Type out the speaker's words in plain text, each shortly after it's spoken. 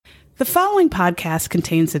The following podcast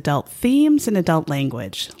contains adult themes and adult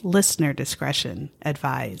language. Listener discretion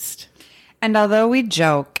advised. And although we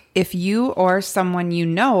joke, if you or someone you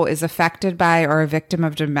know is affected by or a victim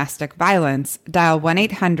of domestic violence, dial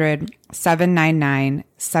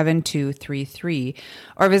 1-800-799-7233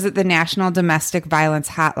 or visit the National Domestic Violence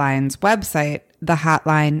Hotline's website,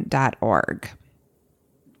 thehotline.org.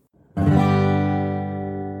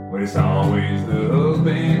 But it's always the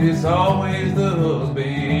husband, it's always the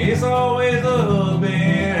husband, it's always the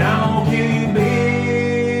husband, I'm gonna kill you,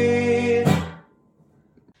 babe.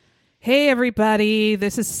 Hey, everybody.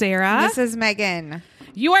 This is Sarah. This is Megan.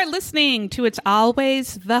 You are listening to It's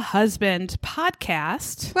Always the Husband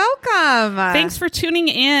podcast. Welcome. Thanks for tuning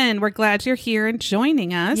in. We're glad you're here and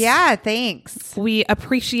joining us. Yeah, thanks. We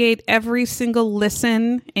appreciate every single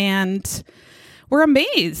listen, and we're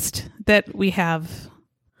amazed that we have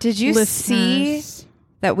Did you listeners. see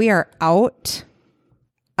that we are out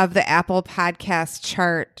of the Apple Podcast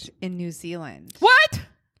chart in New Zealand? What?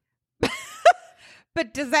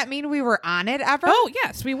 But does that mean we were on it ever? Oh,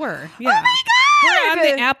 yes, we were. Yeah. Oh my God! We're on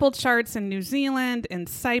the Apple charts in New Zealand and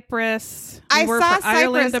Cyprus. I were saw for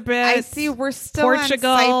Ireland Cyprus. a bit. I see we're still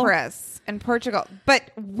Portugal. on Cyprus and Portugal. But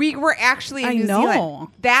we were actually in I New know. Zealand.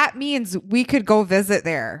 That means we could go visit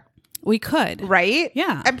there, We could. right?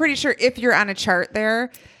 Yeah. I'm pretty sure if you're on a chart there,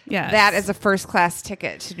 Yes. that is a first class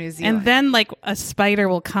ticket to New Zealand. And then, like, a spider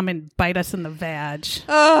will come and bite us in the vag.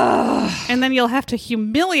 oh, And then you'll have to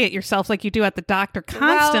humiliate yourself like you do at the doctor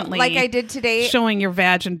constantly. well, like I did today. Showing your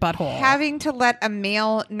vag and butthole. Having to let a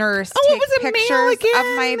male nurse Oh, it take was a male pictures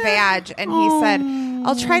again? of my vag, and he said,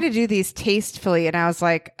 "I'll try to do these tastefully." And I was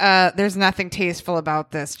like, "There's nothing tasteful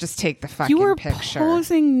about this. Just take the fucking You were picture."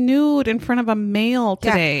 posing nude in front of a male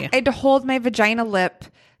today. Yeah, I had to hold my vagina lip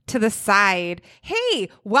to the side. Hey,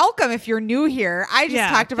 welcome if you're new here. I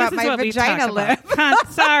just talked about this is my what we vagina talk lip.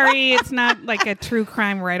 about. Sorry, it's not like a true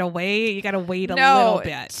crime right away. You got to wait a little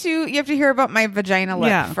bit. You have to hear about my vagina lip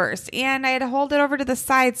Yeah. first, and I had to hold it over to the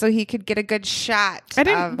side so he could get a good shot. I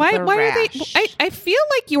didn't. Of Why? the Why are they? rash. I feel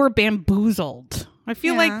like you were bamboozled. I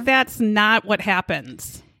feel Yeah. like that's not what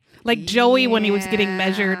happens. Like Joey when he was getting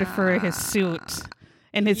measured for his suit,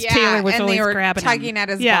 and his tailor was and always they were grabbing tugging him. at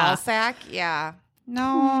his Yeah. ball sack. Yeah.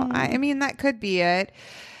 No, I mean that could be it.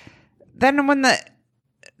 Then when my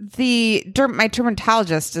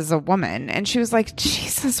dermatologist is a woman, and she was like,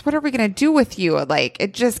 "Jesus, what are we gonna do with you? Like,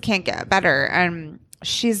 it just can't get better." And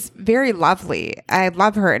she's very lovely. I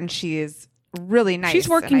love her, and she's really nice. She's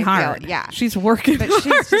working and I feel- hard. yeah, she's working. but hard.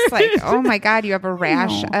 she's just like, "Oh my God, you have a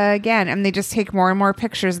rash know. again." And they just take more and more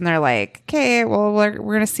pictures, and they're like, "Okay, well, we're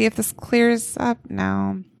gonna see if this clears up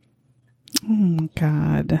now." Oh my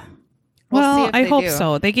God. We'll see Well, if I they hope do.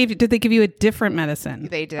 so. Did they give you a different medicine?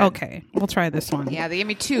 They did. Okay, we'll try this one. Yeah, they gave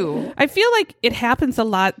me 2. I feel like it happens a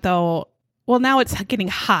lot though. Well, now it's getting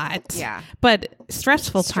hot. Yeah. But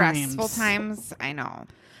stressful times. I know.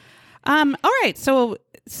 All right. So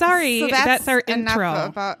sorry, So that's our enough intro.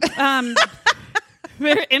 about- And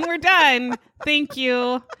we're done. Thank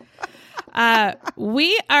you.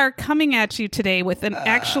 We are coming at you today with an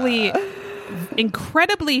actually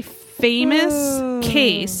incredibly famous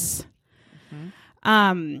case.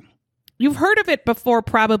 You've heard of it before,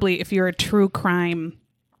 probably, if you're a true crime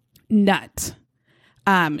nut.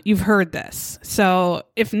 You've heard this. So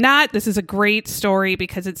if not, this is a great story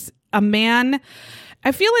because it's a man.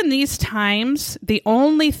 I feel in these times, the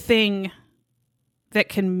only thing that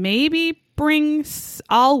can maybe bring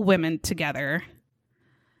all women together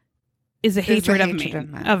is a hatred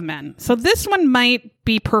of men. So this one might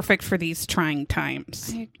be perfect for these trying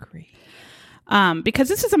times. I agree. Because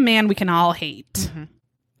this is a man we can all hate.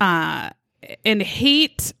 And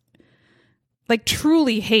hate, like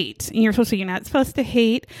truly hate. And you're not supposed to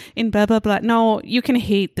hate and blah, blah, blah. No, you can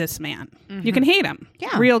hate this man. You can hate him.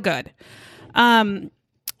 Yeah. Real good.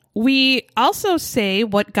 We also say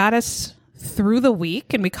what got us through the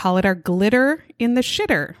week, and we call it our glitter in the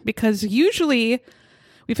shitter, because usually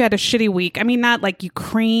we've had a shitty week. I mean, not like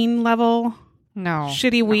Ukraine level No.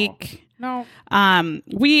 shitty week. No.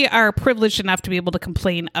 We are privileged enough to be able to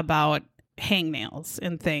complain about hangnails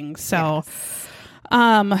and things. So,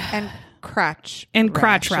 And crotch. and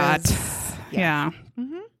crotch rot. rashes. Yeah.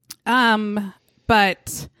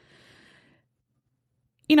 But,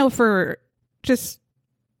 for just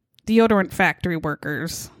deodorant factory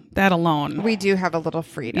workers, that alone. We do have a little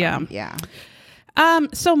freedom. Yeah. Yeah.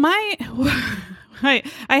 So I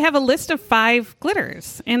have a list of 5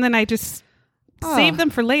 glitters, and then I just saved them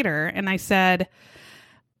for later. And I said,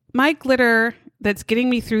 my glitter that's getting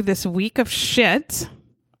me through this week of shit.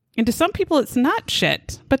 And to some people, it's not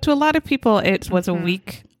shit, but to a lot of people, it was a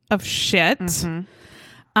week of shit.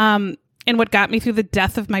 And what got me through the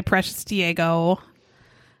death of my precious Diego,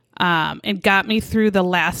 and got me through the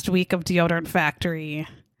last week of Deodorant Factory,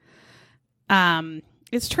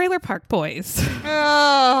 is Trailer Park Boys.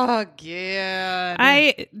 Oh,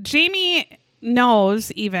 God. Jamie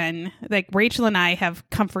knows, even like Rachel and I have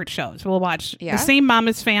comfort shows. We'll watch Yeah. the same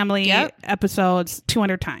Mama's Family Yep. episodes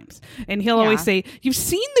 200 times. And he'll always Yeah. say, "You've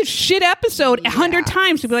seen this shit episode 100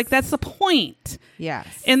 times." We'll be like, "That's the point." Yes.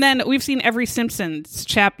 And then we've seen every Simpsons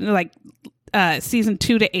chapter, like season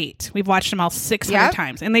 2 to 8. We've watched them all 600 Yep.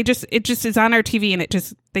 times. And it just is on our TV, and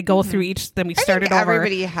they go through each, then we I start think it over.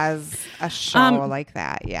 everybody has a show like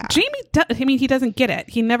that. Yeah. Jamie, he doesn't get it.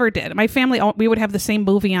 He never did. My family, we would have the same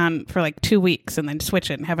movie on for like 2 weeks and then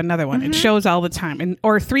switch it and have another one. It shows all the time.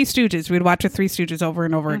 Or Three Stooges. We'd watch the Three Stooges over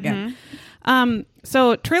and over again.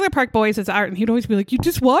 So Trailer Park Boys is art, and he'd always be like, "You're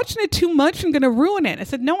just watching it too much and going to ruin it." I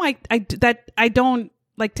said, "No, I don't."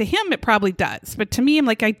 Like, to him, it probably does. But to me, I'm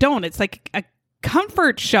like, I don't. It's like a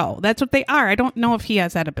comfort show. That's what they are. I don't know if he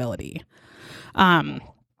has that ability.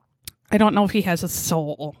 I don't know if he has a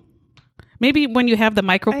soul. Maybe when you have the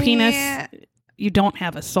micro penis, you don't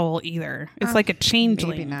have a soul either. It's like a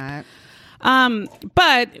changeling. Maybe not.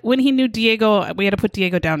 But when he knew Diego, we had to put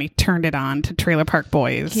Diego down. He turned it on to Trailer Park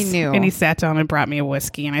Boys. He knew. And he sat down and brought me a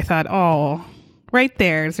whiskey. And I thought, oh, right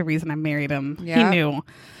there is the reason I married him. Yep. He knew.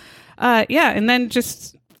 And then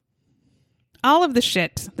just all of the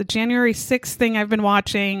shit. The January 6th thing I've been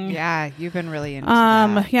watching. Yeah, you've been really into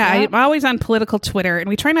that. Yeah, Yep. I'm always on political Twitter, and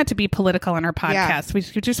we try not to be political on our podcast. Yeah.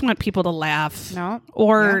 We just want people to laugh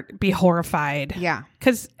or be horrified. Yeah.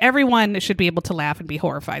 Because everyone should be able to laugh and be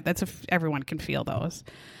horrified. That's if everyone can feel those.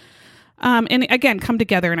 And again, come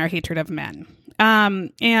together in our hatred of men.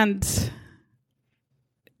 And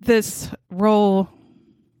this Roe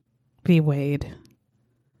v. Wade,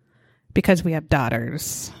 because we have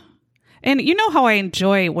daughters. And you know how I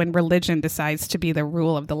enjoy when religion decides to be the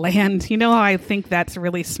rule of the land. You know how I think that's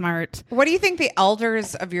really smart. What do you think the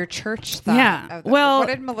elders of your church thought? Yeah. Of Well, what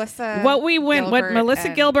did Melissa? What Melissa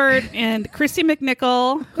Gilbert and Christy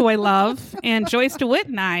McNichol, who I love, and Joyce DeWitt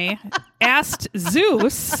and I asked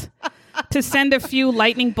Zeus to send a few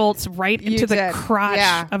lightning bolts right into the did. crotch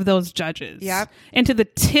Yeah. of those judges. Yep. Into the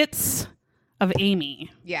tits of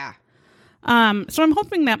Amy. Yeah. So I'm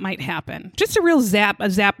hoping that might happen. Just a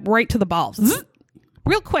zap right to the balls. Zzz,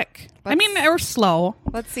 real quick. Or slow.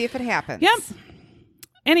 Let's see if it happens. Yep.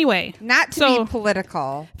 Anyway. Not to be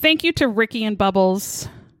political. Thank you to Ricky and Bubbles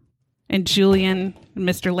and Julian and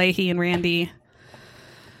Mr. Leahy and Randy.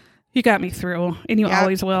 You got me through, and you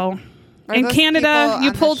always will. In those Canada, people you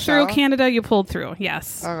on pulled the through. show? Canada, you pulled through.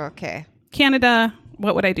 Yes. Oh, okay. Canada,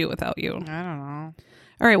 what would I do without you? I don't know.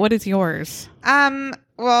 All right, what is yours?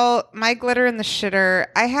 Well, my glitter in the shitter,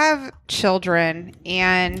 I have children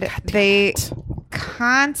and they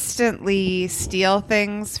constantly steal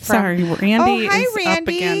things from. Sorry, Randy hi, is up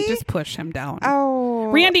Randy. again. Just push him down.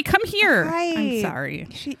 Oh. Randy, come here. Hi. I'm sorry.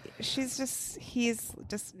 He's just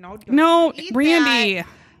no. don't No, eat Randy.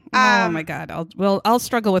 that. Oh my God. I'll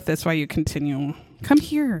struggle with this while you continue. Come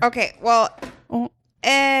here. Okay, well, Oh,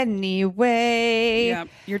 anyway. yeah,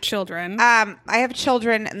 your children. I have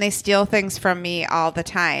children and they steal things from me all the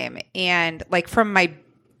time. And like from my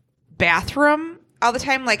bathroom all the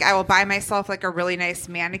time. Like I will buy myself like a really nice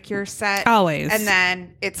manicure set. Always. And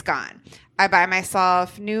then it's gone. I buy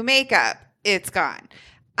myself new makeup. It's gone.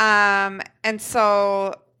 And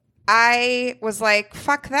so I was like,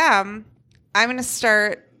 fuck them. I'm going to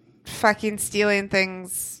start fucking stealing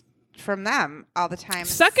things from them all the time.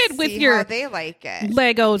 Suck it with your how they like it.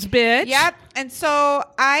 Legos, bitch. Yep. And so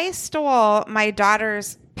I stole my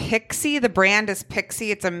daughter's Pixie. The brand is Pixie.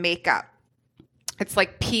 It's a makeup. It's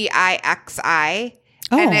like Pixi.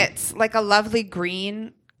 Oh. And it's like a lovely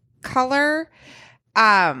green color.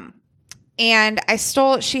 And I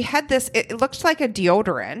stole, she had this, it looked like a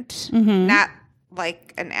deodorant, not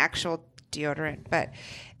like an actual deodorant, but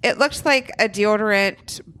it looks like a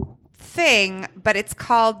deodorant thing, but it's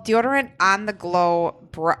called Deodorant on the Glow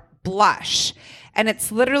Blush. And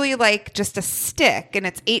it's literally like just a stick and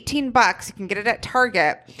it's $18. You can get it at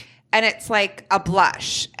Target. And it's like a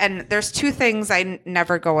blush. And there's two things I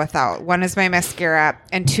never go without. One is my mascara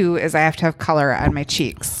and two is I have to have color on my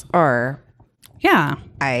cheeks or Yeah.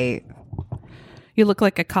 You look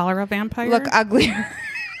like a cholera vampire. look uglier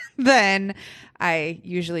than I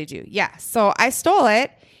usually do. Yeah. So I stole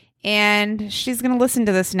it and she's going to listen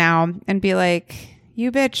to this now and be like,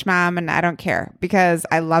 you bitch, Mom. And I don't care because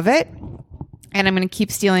I love it. And I'm going to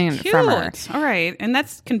keep stealing it from her. All right. And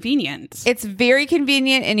that's convenient. It's very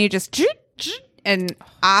convenient and you just and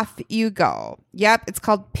off you go. Yep. It's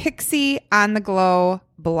called Pixie on the Glow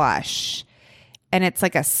Blush. and it's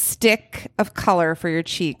like a stick of color for your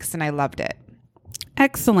cheeks, and I loved it.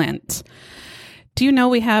 Excellent. Do you know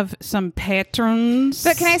we have some patrons?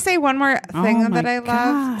 But can I say one more thing that I love?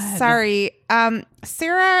 God. Sorry.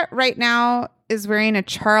 Sarah right now is wearing a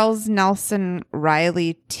Charles Nelson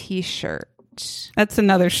Riley t-shirt. That's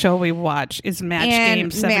another show we watch is Match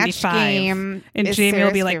Game 75. Match Game and is Jamie will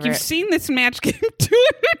Sarah's be like, favorite. you've seen this Match Game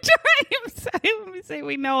 200 times. Let me say,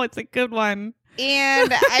 we know it's a good one.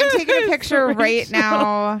 And I'm taking a picture right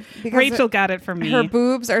now because Rachel got it for me. her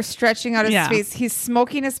boobs are stretching out his Yeah. face. He's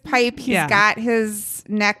smoking his pipe. He's got his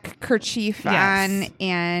neck kerchief on,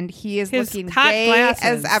 and he is His looking hot gay glasses.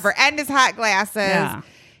 as ever, and his hot glasses. Yeah.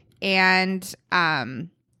 And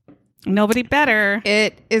Nobody better.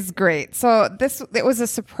 it is great. So it was a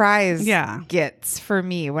surprise. Yeah. Gets for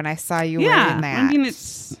me when I saw you Yeah. wearing that. I mean,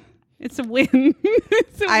 it's a win.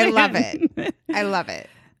 It's a I win. love it. I love it.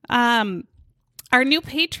 Our new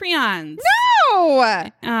Patreons. No,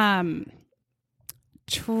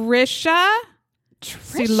 Trisha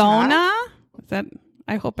Silona. Is that?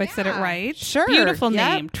 I hope I said it Yeah, right. sure. Beautiful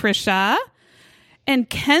Yep. name, Trisha. And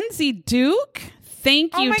Kenzie Duke.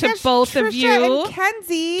 Thank Oh you my to gosh, both of Trisha you. and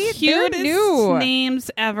Kenzie, they're Cutest new.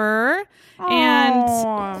 names ever. Aw.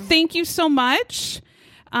 And thank you so much.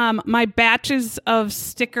 My batches of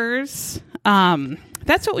stickers.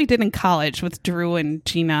 That's what we did in college with Drew and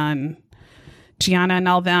Gianna and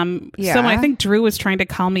all them. Yeah. So I think Drew was trying to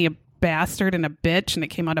call me a bastard and a bitch, and it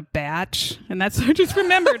came out a batch. And that's what I just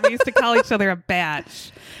remembered. We used to call each other a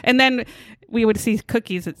batch. And then we would see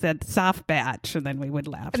cookies that said soft batch, and then we would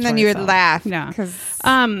laugh. And to then you would ourselves. laugh. Yeah.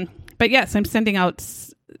 'Cause- But yes, I'm sending out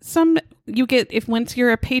some. You get, if once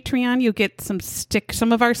you're a Patreon, you get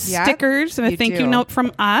some of our stickers and a you thank you do. note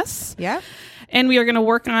from us. Yep. And we are going to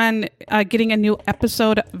work on getting a new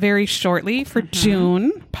episode very shortly for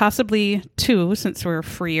June, possibly 2, since we're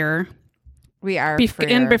freer. We are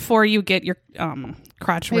And before you get your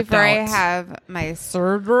crotch whipped before out. I have my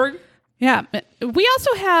surgery. Yeah. We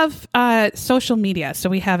also have social media. So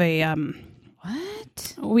we have a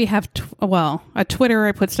What? we have a Twitter.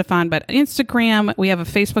 I put stuff on, but Instagram. We have a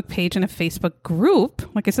Facebook page and a Facebook group.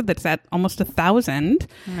 Like I said, that's at almost 1,000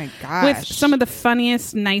 Oh my gosh. with some of the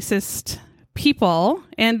funniest, nicest people.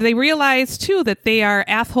 And they realize too that they are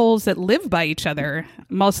assholes that live by each other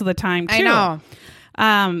most of the time too. I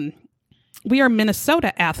know. We are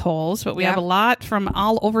Minnesota assholes, but we Yep. have a lot from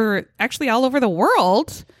all over the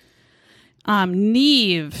world.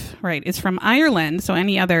 Neve, right, is from Ireland. So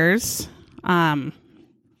any others?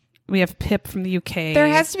 We have Pip from the UK. There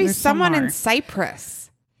has to be There's some someone more. in Cyprus.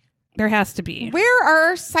 There has to be. Where are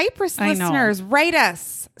our Cyprus I know. listeners? Write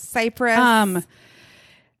us, Cyprus.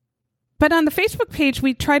 But on the Facebook page,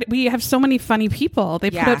 we have so many funny people.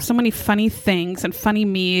 They put Yeah. up so many funny things and funny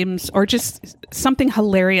memes or just something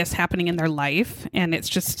hilarious happening in their life. And it's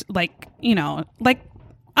just like, like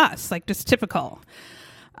us, like just typical.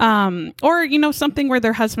 Or, something where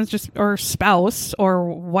their husband's or spouse or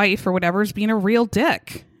wife or whatever is being a real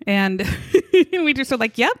dick. And we just are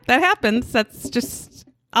like, yep, that happens. That's just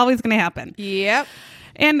always going to happen. Yep.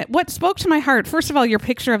 And what spoke to my heart, first of all, your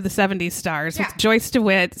picture of the 70s stars with Joyce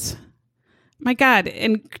DeWitt. My God.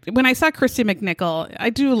 And when I saw Christy McNichol,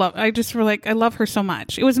 I love her so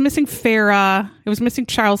much. It was missing Farrah. It was missing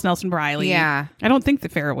Charles Nelson Riley. Yeah. I don't think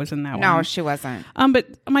that Farrah was in that one. No, she wasn't. But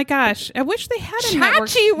oh my gosh, I wish they had a network.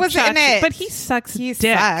 Chachi was in it. But he sucks He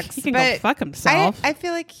dick. sucks, He can go but fuck himself. I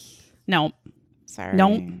feel like... No. Sorry.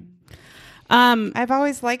 No. I've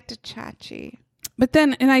always liked Chachi. But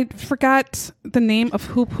then, and I forgot the name of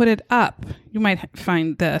who put it up. You might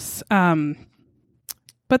find this.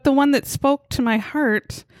 But the one that spoke to my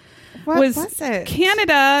heart What was it?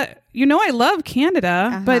 Canada. I love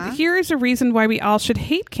Canada, but Uh-huh. here's a reason why we all should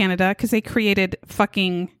hate Canada, because they created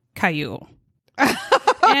fucking Caillou.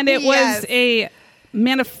 And it Yes. was a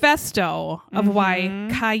manifesto of why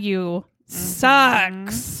Caillou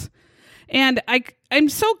sucks. And I'm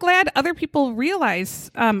so glad other people realize,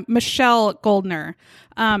 Michelle Goldner,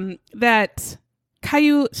 that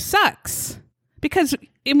Caillou sucks. Because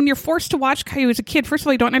when you're forced to watch Caillou as a kid, first of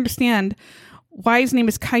all, you don't understand why his name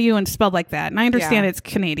is Caillou and spelled like that. And I understand it's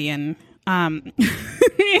Canadian. And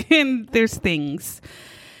there's things.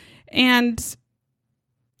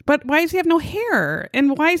 But why does he have no hair?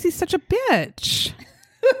 And why is he such a bitch?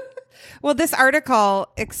 Well, this article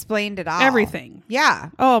explained it all. Everything. Yeah.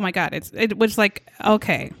 Oh my God. It was like,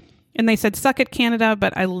 okay. And they said, suck it, Canada,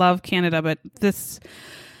 but I love Canada. But this,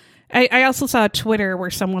 I also saw a Twitter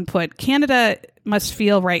where someone put, Canada must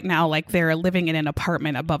feel right now like they're living in an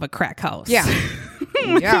apartment above a crack house. Yeah.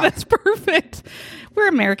 Yeah. That's perfect. We're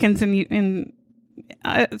Americans and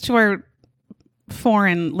to our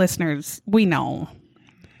foreign listeners, we know.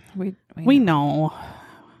 We know.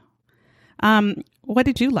 What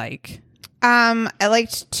did you like? I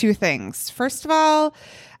liked two things. First of all,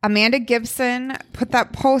 Amanda Gibson put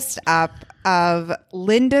that post up of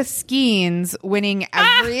Linda Skeens winning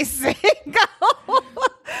every single.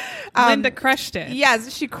 Linda crushed it.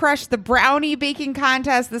 Yes, she crushed the brownie baking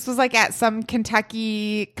contest. This was like at some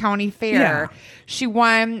Kentucky County Fair. Yeah. She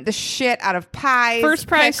won the shit out of pies. First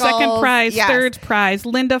prize, pickles. second prize, Yes. third prize.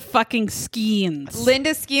 Linda fucking Skeens.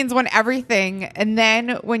 Linda Skeens won everything. And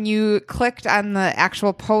then when you clicked on the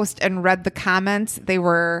actual post and read the comments, they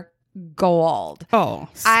were gold. Oh,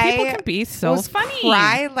 people can be so was funny.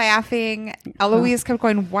 Cry laughing. Eloise kept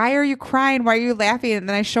going, "Why are you crying? Why are you laughing?" And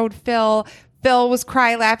then I showed Phil. Phil was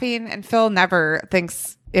cry laughing, and Phil never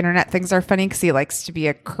thinks internet things are funny because he likes to be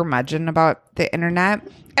a curmudgeon about the internet.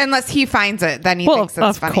 Unless he finds it, then he thinks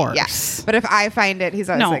it's funny. Course. Yeah. But if I find it, he's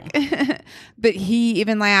always No. like. But he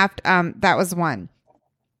even laughed. That was one.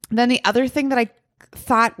 Then the other thing that I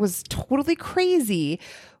thought was totally crazy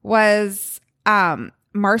was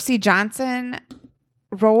Marcy Johnson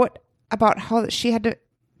wrote about how she had to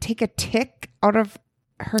take a tick out of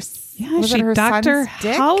her. Yeah, was she it her Dr. son's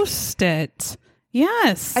dick? Housed it.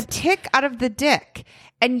 Yes. A tick out of the dick.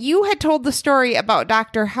 And you had told the story about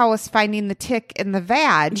Dr. House finding the tick in the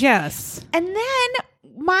vag. Yes. And then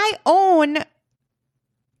my own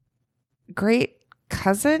great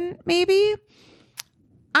cousin, maybe,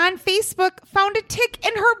 on Facebook found a tick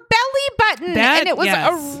in her belly button. And it was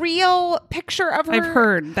yes. a real picture of her. I've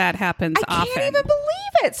heard that happens I often. can't even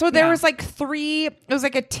believe it. So there Yeah. was like it was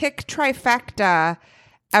like a tick trifecta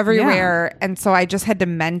everywhere. And so I just had to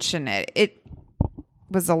mention it. It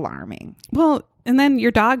was alarming. Well, and then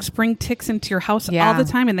your dogs bring ticks into your house all Yeah. the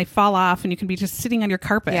time and they fall off and you can be just sitting on your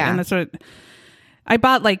carpet. Yeah. And that's what I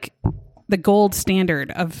bought, like the gold standard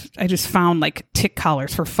of, I just found like tick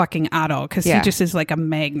collars for fucking Otto because he just is like a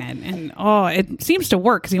magnet. And it seems to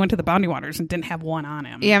work because he went to the Boundary Waters and didn't have one on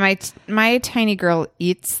him. Yeah, my tiny girl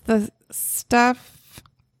eats the stuff.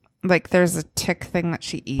 Like there's a tick thing that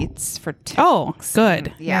she eats for ticks. Oh,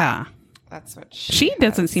 good. Yeah. That's what She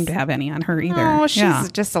doesn't seem to have any on her either. Oh, she's yeah.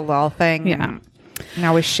 just a little thing. Yeah.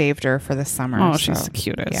 Now we shaved her for the summer. Oh, so, she's the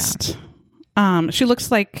cutest. She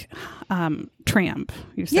looks like Tramp.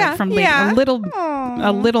 You said from Lady, yeah.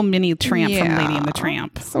 a little mini Tramp from Lady and the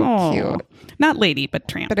Tramp. So cute. Not Lady, but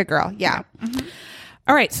Tramp. But a girl. Yeah.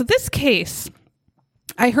 All right. So this case,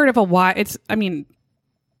 I heard of a while.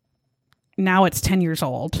 Now it's 10 years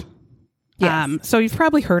old. Yes. So you've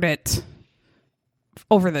probably heard it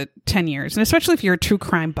over the 10 years, and especially if you're a true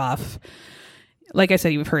crime buff. Like I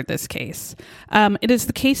said, you've heard this case. It is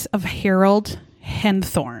the case of Harold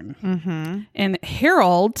Henthorne. Mm-hmm. And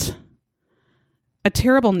Harold, a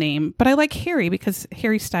terrible name, but I like Harry because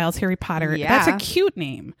Harry Styles, Harry Potter. Yeah. That's a cute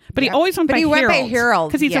name. But he always went by Harold.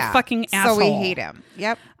 Because he's a fucking asshole. So we hate him.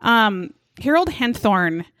 Yep. Harold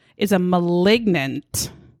Henthorne is a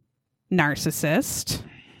malignant narcissist,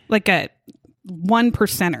 like a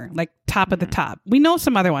 1%er, like top of the top. We know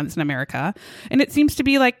some other ones in America, and it seems to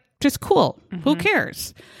be like just cool. Who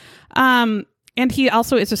cares? And he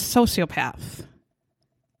also is a sociopath.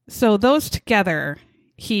 So those together,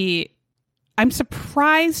 I'm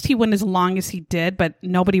surprised he went as long as he did, but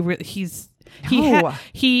nobody really.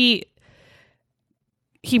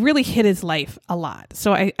 He really hit his life a lot.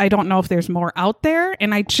 So I don't know if there's more out there.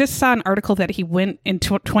 And I just saw an article that he went in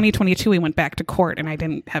 2022. He went back to court, and I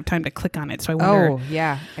didn't have time to click on it. So I wonder.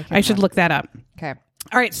 Yeah. I should look that up. Okay.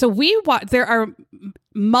 All right. So there are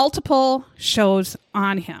multiple shows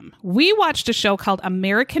on him. We watched a show called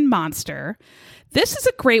American Monster. This is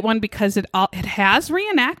a great one because it has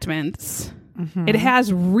reenactments. Mm-hmm. It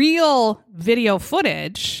has real video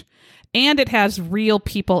footage. And it has real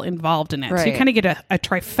people involved in it. Right. So you kind of get a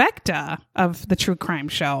trifecta of the true crime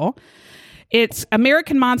show. It's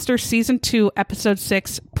American Monster Season 2, Episode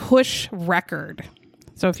 6, Push Record.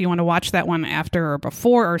 So if you want to watch that one after or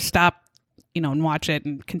before or stop, and watch it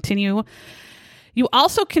and continue. You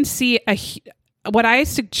also can see what I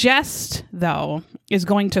suggest, though, is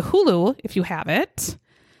going to Hulu, if you have it,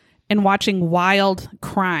 and watching Wild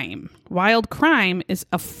Crime. Wild Crime is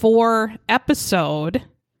a 4-episode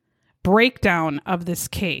breakdown of this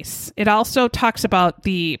case. It also talks about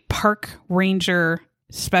the park ranger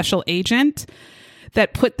special agent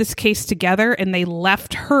that put this case together, and they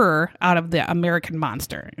left her out of the American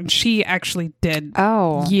Monster. And she actually did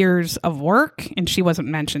years of work, and she wasn't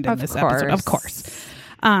mentioned in this episode. Of course.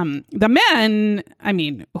 The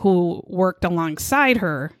men, who worked alongside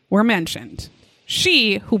her were mentioned.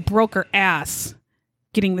 She, who broke her ass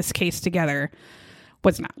getting this case together,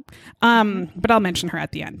 was not. But I'll mention her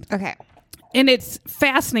at the end. Okay. And it's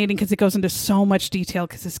fascinating because it goes into so much detail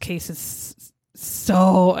because this case is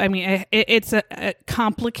so, I mean, it's a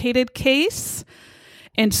complicated case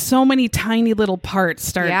and so many tiny little parts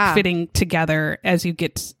start fitting together as you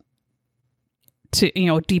get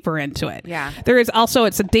to, deeper into it. Yeah. There is also,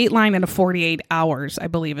 it's a Dateline and a 48 Hours, I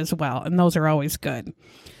believe, as well. And those are always good.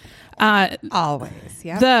 Always.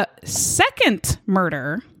 Yeah. The second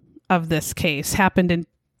murder of this case happened in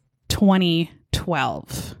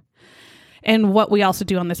 2012. And what we also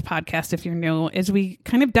do on this podcast, if you're new, is we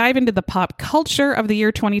kind of dive into the pop culture of the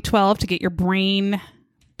year 2012 to get your brain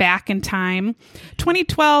back in time.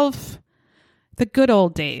 2012, the good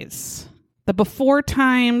old days, the before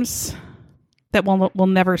times that we'll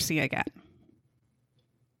never see again.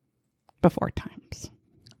 Before times.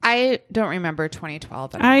 I don't remember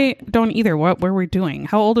 2012 at all. I don't either. What were we doing?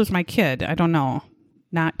 How old was my kid? I don't know.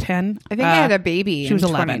 Not 10? I think I had a baby she was in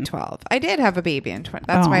 11. 2012. I did have a baby in 20.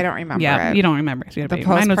 That's why I don't remember it. You don't remember. So you had a The baby.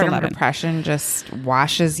 Mine was postpartum 11. depression just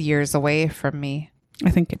washes years away from me.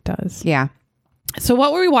 I think it does. Yeah. So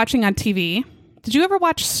what were we watching on TV? Did you ever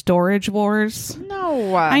watch Storage Wars?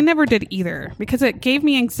 No. I never did either because it gave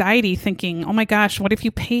me anxiety thinking, oh my gosh, what if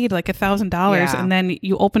you paid like $1,000 and then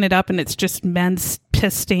you open it up and it's just men's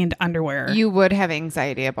piss-stained underwear? You would have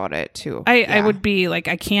anxiety about it too. I would be like,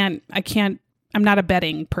 I can't, I'm not a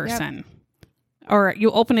betting person. Yep. Or you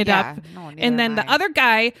open it up and then the other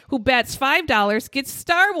guy who bets $5 gets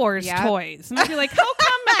Star Wars toys. And I'd be like, how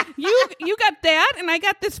come you got that and I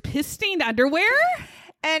got this piss-stained underwear?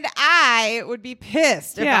 And I would be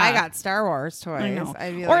pissed if I got Star Wars toys. I know.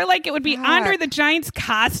 I'd be or like it would be Andre the Giant's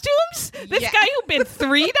costumes. This guy who bid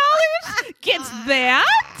 $3 gets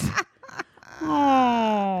that.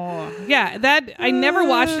 Oh, yeah. That I never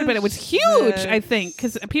watched it, but it was huge. I think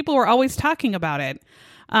because people were always talking about it.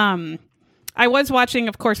 I was watching.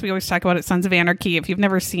 Of course, we always talk about it. Sons of Anarchy. If you've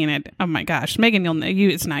never seen it, oh my gosh, Megan,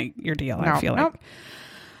 it's not your deal. I feel like.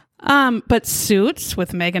 But Suits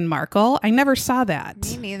with Meghan Markle, I never saw that.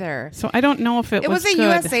 Me neither. So I don't know if it was a good.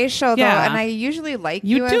 USA show though, and I usually like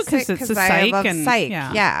you USA do because it's a I psych love and psych.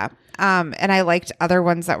 Yeah. And I liked other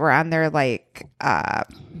ones that were on there, like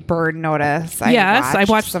Bird Notice. I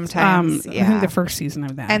watched sometimes. I think the first season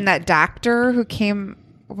of that. And that doctor who came.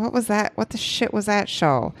 What was that? What the shit was that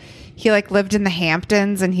show? He like lived in the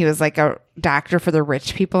Hamptons, and he was like a doctor for the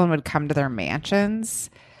rich people, and would come to their mansions.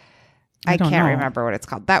 I can't remember what it's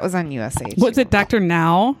called. That was on USA. Was it Dr.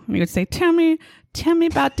 Now? And he would say, tell me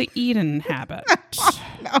about the eating habit.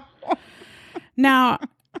 No. Now,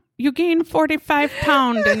 you gained 45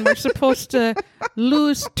 pounds and we're supposed to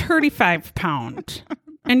lose 35 pounds.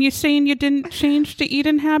 And you're saying you didn't change the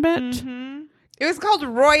eating habit? Mm-hmm. It was called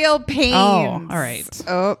Royal Pains. Oh, all right.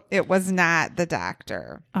 Oh, it was not the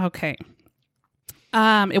doctor. Okay.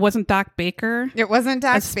 It wasn't Doc Baker. It wasn't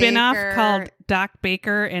Doc Baker. A spinoff called Doc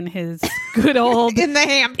Baker and his good old in the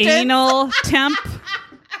Hamptons anal temp.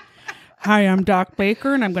 Hi, I'm Doc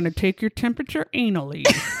Baker, and I'm going to take your temperature anally.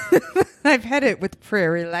 I've had it with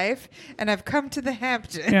Prairie Life, and I've come to the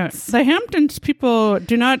Hamptons. Yeah, the Hamptons people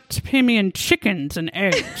do not pay me in chickens and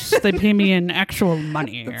eggs. They pay me in actual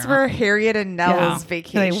money. That's where Harriet and Nell's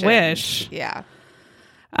vacation. They wish. Yeah.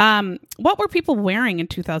 What were people wearing in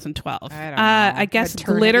 2012? I don't know. I guess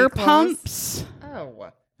Maternity glitter clothes? pumps.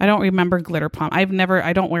 Oh. I don't remember glitter pump. I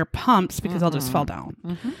don't wear pumps because I'll just fall down.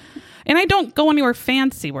 Mm-hmm. And I don't go anywhere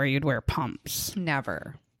fancy where you'd wear pumps.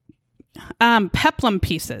 Never. Peplum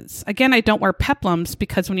pieces. Again, I don't wear peplums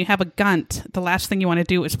because when you have a gunt, the last thing you want to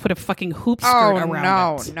do is put a fucking hoop skirt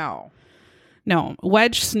around it. No.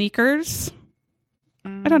 Wedge sneakers.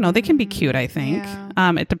 I don't know. They can be cute, I think.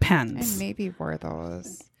 Yeah. It depends. I maybe wore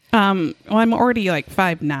those. Well, I'm already like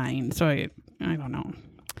 5'9", so I don't know.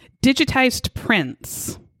 Digitized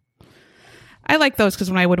prints. I like those because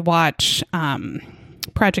when I would watch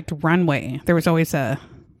Project Runway, there was always a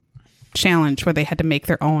challenge where they had to make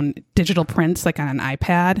their own digital prints, like on an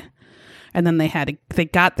iPad, and then they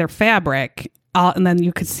got their fabric, and then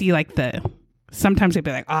you could see like sometimes they'd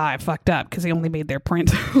be like, I fucked up because they only made their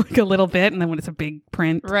print like a little bit, and then when it's a big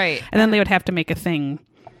print, right, and then they would have to make a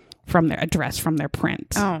dress from their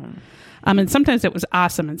print. Oh, and sometimes it was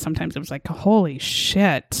awesome, and sometimes it was like, holy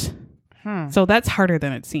shit. So that's harder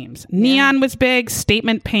than it seems. Yeah. Neon was big.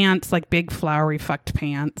 Statement pants, like big flowery fucked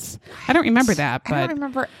pants. I don't remember that, but I don't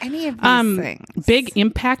remember any of these things. Big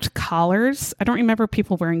impact collars. I don't remember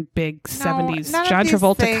people wearing big 70s John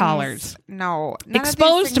Travolta collars. No.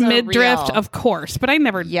 Exposed midriff, of course, but I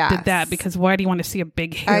never did that because why do you want to see a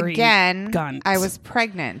big hairy gun? I was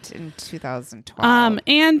pregnant in 2012.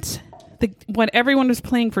 And what everyone was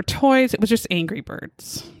playing for toys, it was just Angry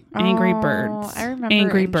Birds. Angry Birds. I remember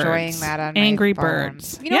Angry enjoying Birds. that on Angry my phone.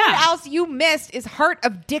 Birds. You know what else you missed is Heart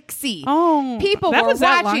of Dixie. Oh, People that were was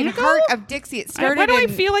that long watching ago? Heart of Dixie. It started Why do I in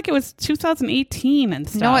feel like it was 2018 and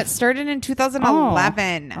stuff? No, it started in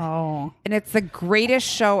 2011. Oh. And it's the greatest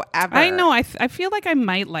show ever. I know. I feel like I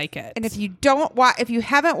might like it. And if you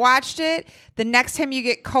haven't watched it, the next time you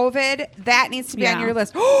get COVID, that needs to be on your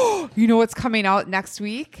list. Oh, you know what's coming out next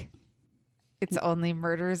week? It's Only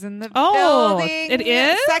Murders in the Building. It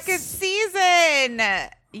is? Second season.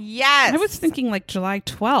 Yes. I was thinking like July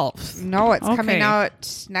 12th. No, it's coming Okay.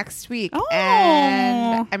 out next week. Oh.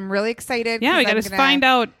 And I'm really excited. Yeah, we 'cause got to find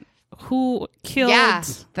out who killed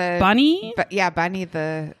Bunny. Bunny,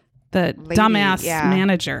 the lady, dumbass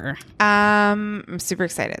manager. I'm super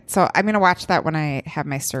excited. So I'm going to watch that when I have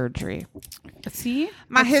my surgery. See?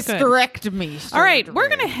 My That's good. hysterectomy surgery. All right, we're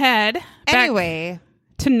going to head back Anyway,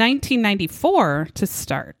 to 1994 to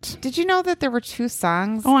start. did you know that there were 2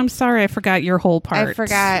 songs? Oh, I'm sorry. I forgot your whole part. I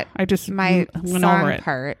forgot I just my went song over it.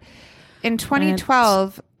 part. In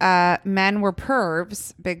 2012, Men Were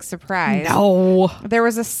Pervs. Big surprise. No. There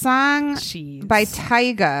was a song Jeez. by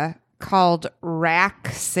Tyga called Rack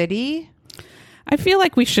City. I feel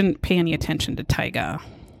like we shouldn't pay any attention to Tyga.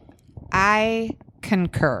 I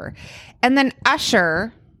concur. And then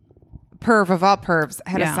Usher, perv of all pervs,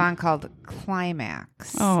 had a song called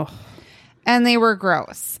Climax. Oh. And they were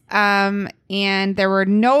gross. And there were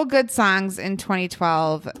no good songs in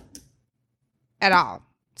 2012 at all.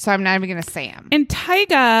 So I'm not even going to say them. And There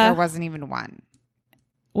Tyga wasn't even one.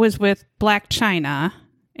 was with Black China,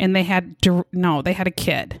 and they had a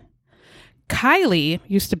kid. Kylie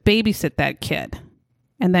used to babysit that kid.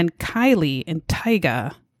 And then Kylie and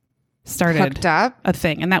Tyga started Hooked up. a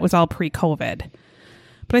thing, and that was all pre-COVID.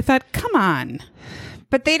 But I thought, come on.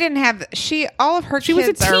 But they didn't have all of her She was a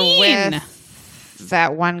kids are teen. with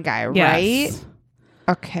that one guy, Yes. right?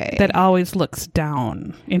 Okay. That always looks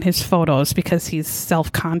down in his photos because he's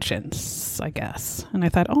self-conscious, I guess. And I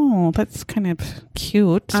thought, oh, that's kind of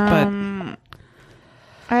cute, but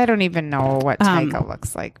I don't even know what Tyga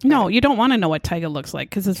looks like. no, you don't want to know what Tyga looks like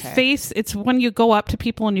because his face, it's when you go up to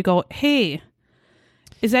people and you go, hey,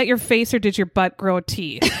 is that your face or did your butt grow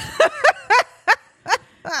teeth?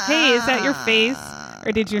 Hey, is that your face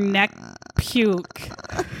or did your neck puke?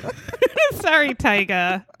 Sorry,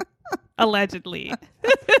 Tyga. Allegedly.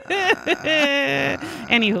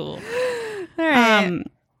 Anywho. All right.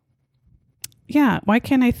 Yeah, why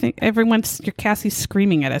can't I think your Cassie's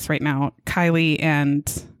screaming at us right now. Kylie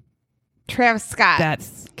and Travis Scott.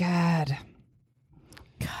 that's God,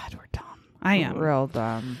 we're dumb. I am. real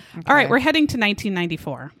dumb. Okay. All right, we're heading to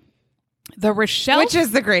 1994. The Rochelle Which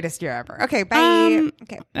is the greatest year ever. Okay, bye.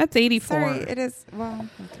 Okay. that's 84. Sorry, it is. Well,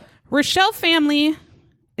 okay. Rochelle family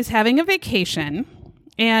is having a vacation,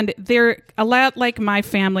 and they're a lot like my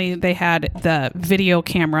family. They had the video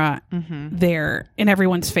camera there in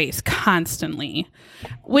everyone's face constantly,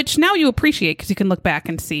 which now you appreciate because you can look back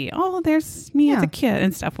and see, oh, there's me as a kid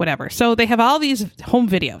and stuff, whatever. So they have all these home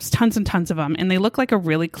videos, tons and tons of them, and they look like a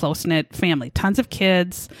really close-knit family, tons of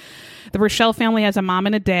kids. The Rochelle family has a mom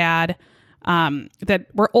and a dad that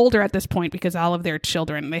were older at this point because all of their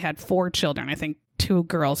children, they had 4 children, I think 2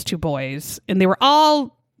 girls, 2 boys, and they were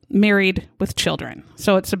all married with children.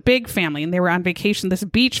 So it's a big family, and they were on vacation, this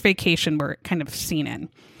beach vacation we're kind of seen in.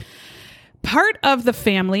 Part of the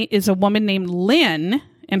family is a woman named Lynn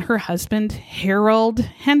and her husband, Harold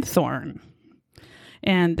Henthorn.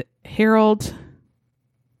 And Harold,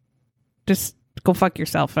 just go fuck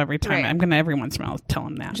yourself every time. Right. I'm going to every once in a while tell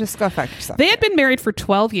him that. Just go fuck yourself. They had been married for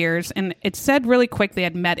 12 years, and it said really quick they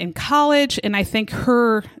had met in college, and I think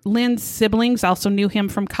Lynn's siblings also knew him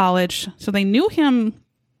from college. So they knew him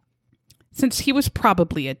since he was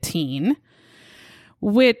probably a teen,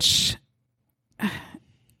 which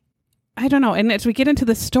I don't know. And as we get into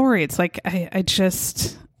the story, it's like, I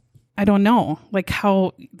don't know, like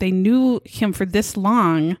how they knew him for this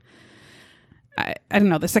long. I don't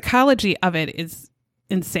know. The psychology of it is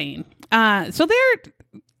insane. So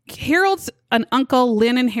Harold's an uncle.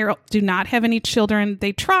 Lynn and Harold do not have any children.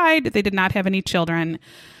 They tried. They did not have any children.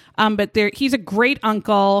 But he's a great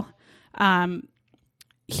uncle.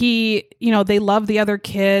 They love the other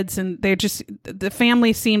kids, and the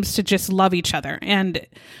family seems to just love each other. And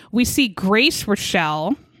we see Grace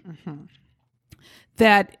Rochelle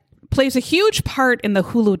that plays a huge part in the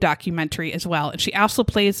Hulu documentary as well. And she also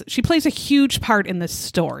plays a huge part in this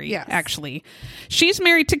story. Yes. Actually, she's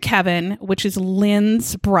married to Kevin, which is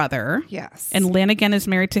Lynn's brother. Yes. And Lynn again is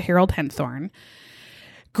married to Harold Henthorn.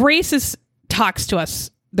 Grace talks to us,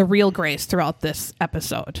 the real Grace, throughout this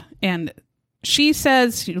episode. And she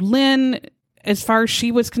says Lynn as far as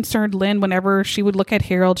she was concerned, Lynn, whenever she would look at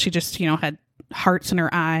Harold, she just, had hearts in her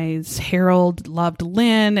eyes. Harold loved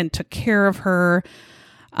Lynn and took care of her.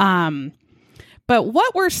 But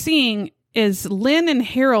what we're seeing is Lynn and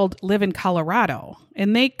Harold live in Colorado,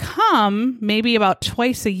 and they come maybe about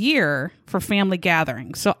twice a year for family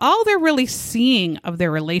gatherings. So all they're really seeing of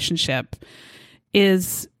their relationship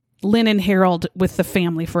is Lynn and Harold with the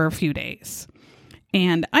family for a few days.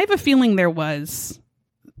 And I have a feeling there was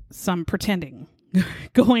some pretending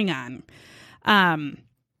going on.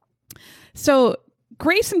 So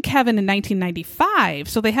Grace and Kevin in 1995,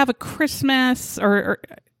 so they have a Christmas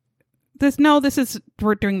this is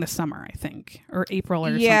during the summer, I think, or April or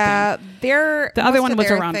something. Yeah, the other one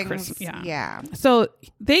was around Christmas. Yeah. So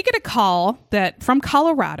they get a call from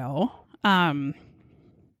Colorado in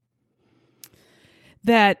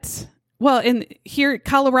here,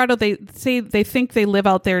 Colorado, they say they think they live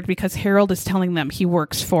out there because Harold is telling them he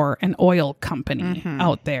works for an oil company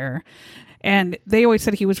out there. And they always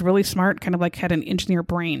said he was really smart, kind of like had an engineer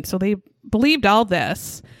brain. So they believed all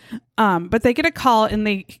this. But they get a call and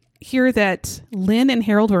they hear that Lynn and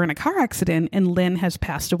Harold were in a car accident and Lynn has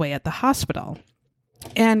passed away at the hospital.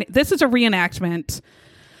 And this is a reenactment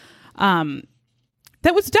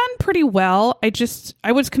that was done pretty well.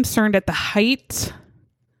 I was concerned at the height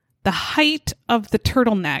of the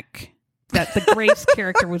turtleneck that the Grace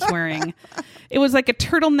character was wearing. It was like a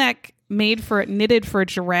turtleneck knitted for a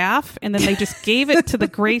giraffe, and then they just gave it to the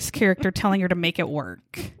Grace character, telling her to make it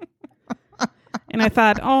work. And I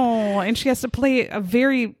thought, and she has to play a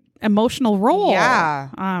very emotional role. Yeah.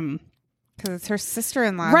 Because it's her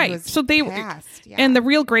sister-in-law. Right. Who so they passed. Yeah. And the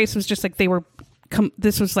real Grace was just like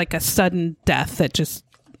this was like a sudden death that just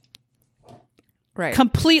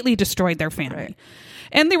completely destroyed their family. Right.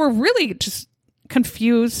 And they were really just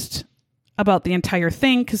confused about the entire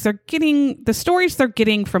thing because they're getting the stories they're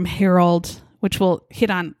getting from Harold, which we'll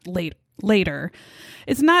hit on later.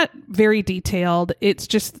 It's not very detailed. It's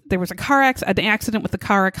just there was an accident with the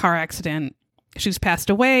car, a car accident. She's passed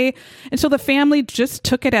away. And so the family just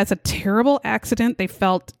took it as a terrible accident. They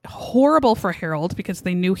felt horrible for Harold because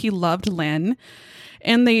they knew he loved Lynn.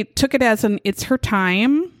 And they took it as it's her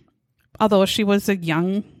time, although she was a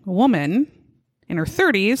young woman in her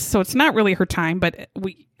 30s. So it's not really her time, but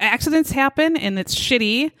accidents happen and it's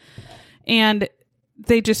shitty. And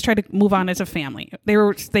they just try to move on as a family.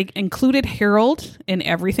 They included Harold in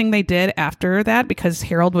everything they did after that because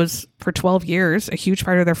Harold was, for 12 years, a huge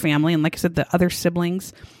part of their family. And like I said, the other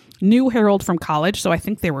siblings knew Harold from college, so I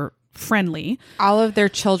think they were friendly. All of their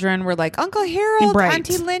children were like, Uncle Harold, right.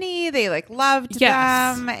 Auntie Linny. They loved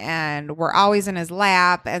them and were always in his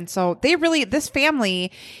lap. And so this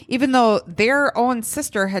family, even though their own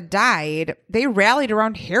sister had died, they rallied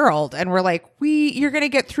around Harold and were like, you're going to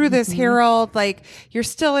get through this, Harold. Like, you're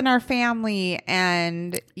still in our family.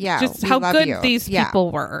 And just how good these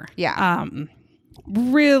people were. Yeah.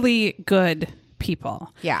 Really good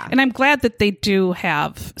people. Yeah. And I'm glad that they do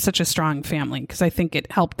have such a strong family because I think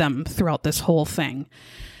it helped them throughout this whole thing.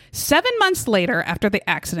 7 months later, after the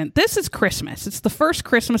accident, this is Christmas. It's the first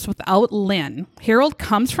Christmas without Lynn. Harold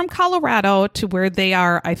comes from Colorado to where they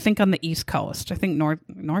are, I think, on the East Coast. I think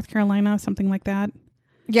North Carolina, something like that.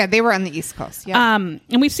 Yeah, they were on the East Coast. Yeah. And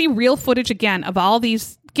we see real footage again of all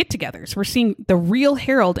these get-togethers. We're seeing the real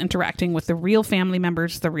Harold interacting with the real family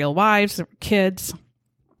members, the real wives, the kids.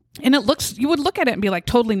 And you would look at it and be like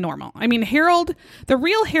totally normal. I mean, the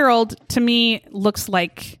real Harold to me looks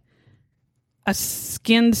like a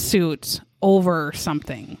skin suit over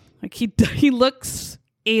something. Like he looks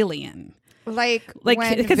alien. Like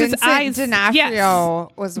when because his eyes D'Onofrio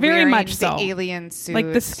was very wearing much the so. Alien suit.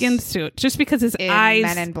 Like the skin suit. Just because his in eyes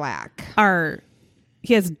Men in Black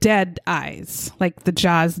he has dead eyes. Like the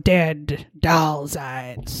Jaws dead doll's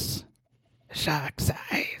eyes. Shark's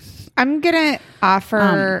eyes. I'm going to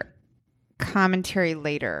offer commentary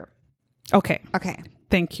later. Okay.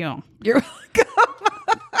 Thank you. You're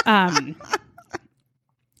welcome.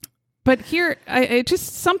 But here, I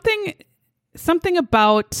just something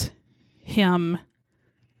about him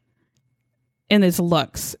and his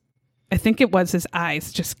looks. I think it was his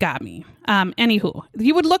eyes just got me. Anywho,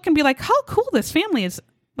 you would look and be like, how cool this family is.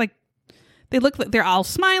 Like, they look like they're all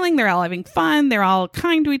smiling. They're all having fun. They're all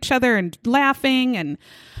kind to each other and laughing.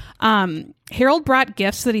 And Harold brought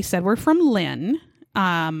gifts that he said were from Lynn.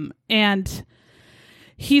 And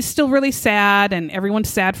he's still really sad and everyone's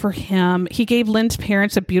sad for him. He gave Lynn's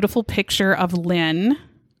parents a beautiful picture of Lynn,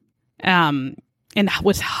 and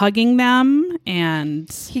was hugging them,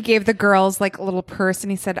 and he gave the girls like a little purse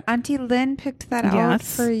and he said, Auntie Lynn picked that out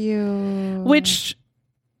for you. Which,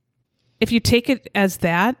 if you take it as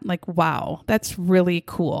that, like, wow, that's really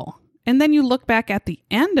cool. And then you look back at the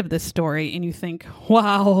end of this story and you think,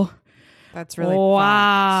 wow. That's really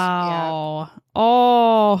wow. fucked.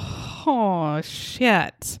 Oh,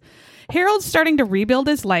 shit. Harold's starting to rebuild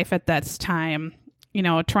his life at this time,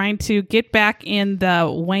 trying to get back in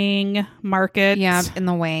the weighing market. Yeah, in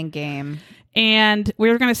the weighing game. And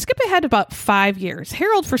we're going to skip ahead about 5 years.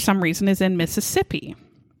 Harold, for some reason, is in Mississippi.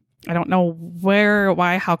 I don't know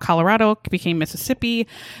how Colorado became Mississippi,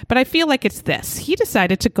 but I feel like it's this. He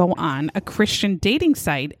decided to go on a Christian dating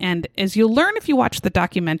site. And as you'll learn if you watch the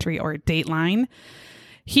documentary or Dateline,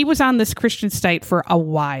 he was on this Christian site for a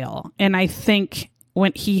while. And I think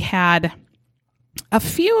when he had a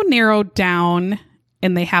few narrowed down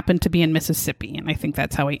and they happened to be in Mississippi. And I think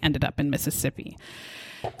that's how he ended up in Mississippi.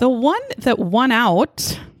 The one that won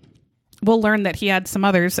out, we'll learn that he had some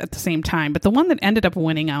others at the same time, but the one that ended up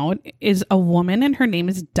winning out is a woman, and her name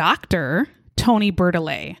is Dr. Toni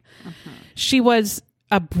Bertolet. She was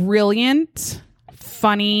a brilliant,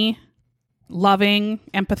 funny, loving,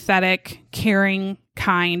 empathetic, caring,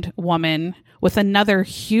 kind woman with another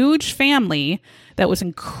huge family that was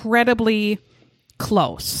incredibly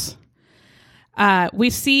close.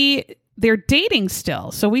 We see they're dating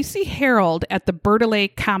still. So we see Harold at the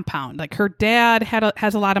Bertolet compound. Like, her dad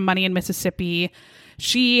has a lot of money in Mississippi.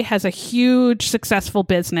 She has a huge successful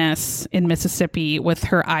business in Mississippi with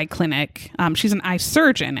her eye clinic. She's an eye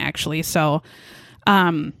surgeon, actually. So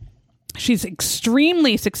she's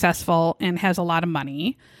extremely successful and has a lot of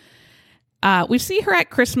money. We see her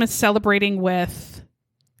at Christmas celebrating with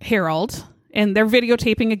Harold, and they're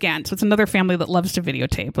videotaping again. So it's another family that loves to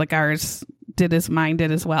videotape, like mine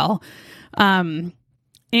did as well. And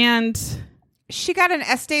she got an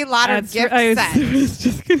Estee Lauder gift set. I was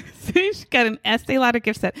just going to say she got an Estee Lauder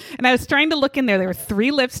gift set. And I was trying to look in there. There were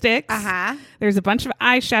 3 lipsticks. Uh-huh. There's a bunch of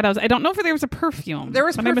eyeshadows. I don't know if there was a perfume. There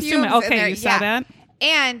was but perfumes I'm assuming. Okay, in there, you saw that?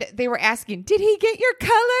 And they were asking, did he get your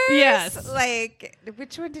colors? Yes. Like,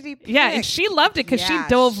 which one did he pick? Yeah, and she loved it because she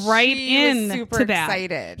dove right in super to that.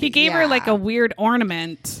 excited. He gave her like a weird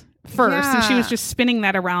ornment first, and she was Yeah. just spinning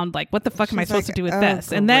that around like, what the fuck am I She's supposed like, to do with "Oh,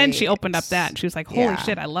 this? And then she great." opened up that, and she was like, holy Yeah.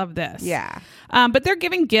 shit, I love this. Yeah. But they're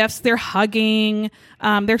giving gifts, they're hugging,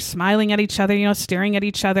 they're smiling at each other, staring at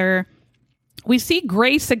each other. We see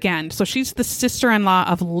Grace again. So she's the sister-in-law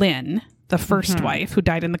of Lynn, the first wife who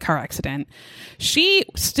died in the car accident. She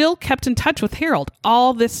still kept in touch with Harold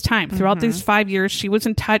all this time. Throughout these 5 years, she was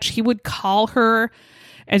in touch. He would call her,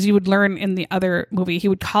 as you would learn in the other movie, he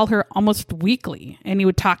would call her almost weekly, and he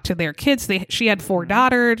would talk to their kids. She had 4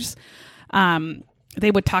 daughters. They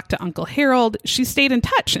would talk to Uncle Harold. She stayed in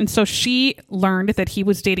touch. And so she learned that he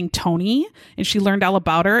was dating Toni, and she learned all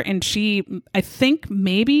about her. And she, I think,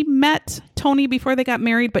 maybe met Toni before they got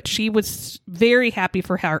married, but she was very happy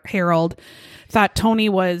for Harold. Thought Toni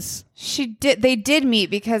was... They did meet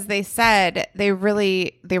because they said they were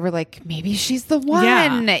like, maybe she's the one.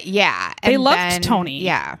 Yeah. They And loved then- Toni.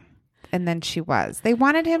 Yeah. And then she was. They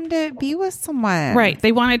wanted him to be with someone. Right.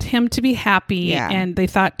 They wanted him to be happy, Yeah. and they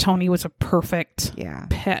thought Toni was a perfect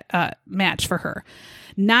match for her.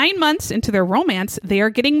 9 months into their romance, they are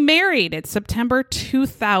getting married. It's September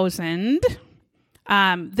 2000.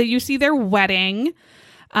 You see their wedding.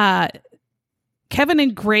 Kevin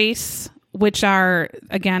and Grace, which are,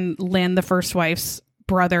 again, Lynn, the first wife's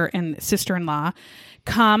brother and sister-in-law,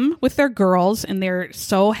 come with their girls, and they're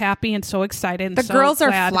so happy and so excited. And The so girls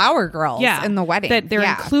glad, are flower girls in the wedding. that they're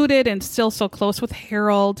included and still so close with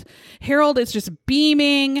Harold. Harold is just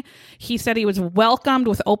beaming. He said he was welcomed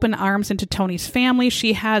with open arms into Toni's family.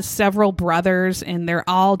 She has several brothers, and they're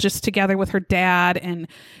all just together with her dad. And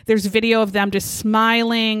there's video of them just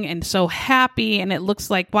smiling and so happy. And it looks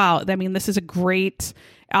like, wow, I mean, this is a great,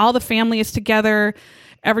 all the family is together.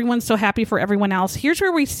 Everyone's so happy for everyone else. Here's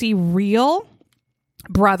where we see real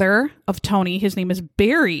brother of Toni. His name is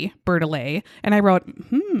Barry Bertolet. And I wrote,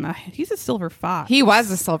 he's a silver fox. He was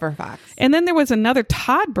a silver fox. And then there was another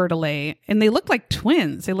Todd Bertolet, and they look like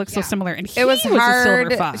twins. They look so similar. And It was a hard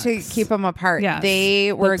silver fox. to keep them apart. Yes.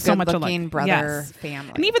 They were a Looked so much good-looking alike. brother Yes.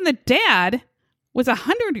 family. And even the dad was a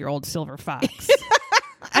 100-year-old silver fox.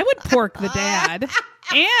 I would pork the dad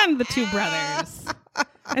and the 2 brothers.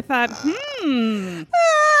 I thought,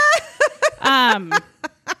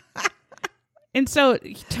 And so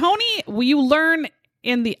Toni, you learn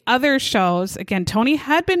in the other shows, again, Toni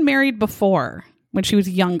had been married before when she was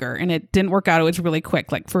younger, and it didn't work out. It was really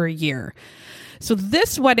quick, like for a year. So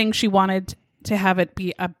this wedding, she wanted to have it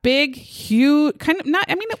be a big, huge, there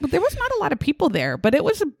was not a lot of people there, but it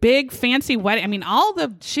was a big, fancy wedding. I mean, all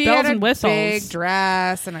the she bells had a and whistles. big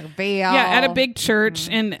dress and a veil. Yeah, at a big church.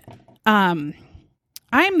 And I'm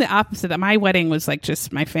the opposite. My wedding was like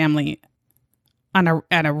just my family.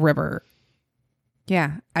 at a river.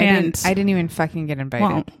 Yeah. I didn't even fucking get invited.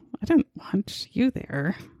 Well, I didn't want you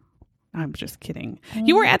there. I'm just kidding.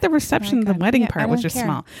 You were at the reception. The wedding part was just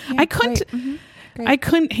small. Yeah, I couldn't. Great. I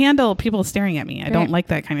couldn't handle people staring at me. I don't like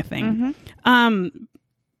that kind of thing.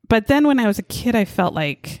 But then when I was a kid, I felt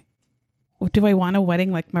like, do I want a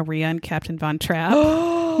wedding like Maria and Captain Von Trapp,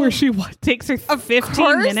 where she takes her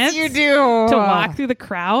 15 minutes you do. to walk through the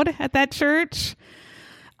crowd at that church?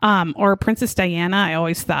 Or Princess Diana, I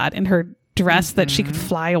always thought, in her dress that she could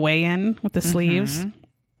fly away in with the sleeves.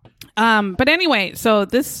 But anyway, so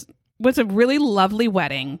this was a really lovely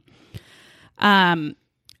wedding.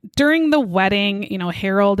 During the wedding,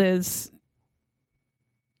 Harold is,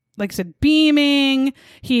 like I said, beaming.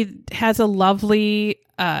 He has a lovely,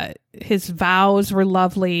 his vows were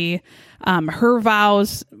lovely. Her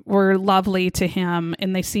vows were lovely to him,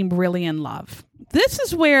 and they seem really in love. This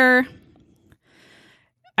is where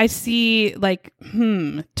I see, like,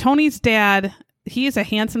 Tony's dad, he is a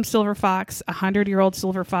handsome silver fox, 100-year-old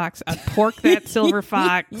silver fox, a pork that silver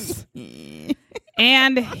fox.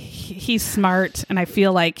 And he's smart, and I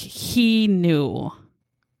feel like he knew.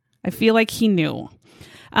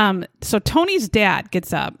 So Tony's dad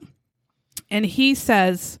gets up, and he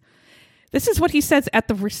says, this is what he says at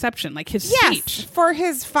the reception, like his speech. For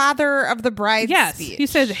his father of the bride speech. He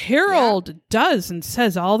says, Harold does and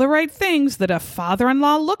says all the right things that a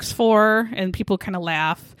father-in-law looks for, and people kind of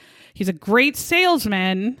laugh. He's a great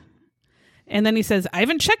salesman. And then he says, I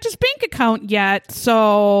haven't checked his bank account yet,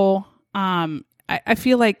 so... I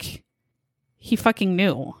feel like he fucking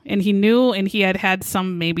knew, and he had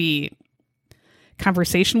some maybe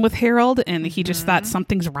conversation with Harold, and he just thought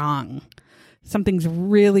something's wrong. Something's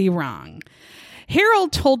really wrong.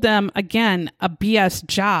 Harold told them, again, a BS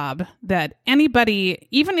job, that anybody,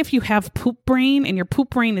 even if you have poop brain and your poop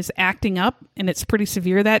brain is acting up and it's pretty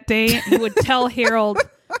severe that day, you would tell Harold,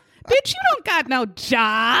 bitch, you don't got no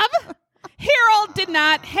job. Harold did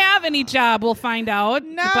not have any job. We'll find out,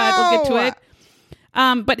 but we'll get to it.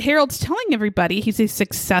 But Harold's telling everybody he's a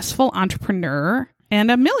successful entrepreneur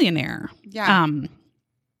and a millionaire. Yeah.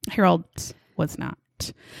 Harold was not,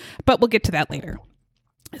 but we'll get to that later.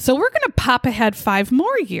 So we're going to pop ahead 5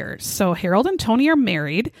 more years. So Harold and Tony are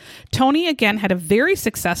married. Tony, again, had a very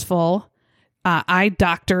successful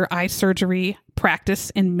eye surgery practice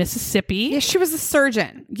in Mississippi. Yeah, she was a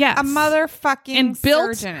surgeon. Yes. A motherfucking and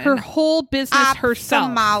built surgeon. her whole business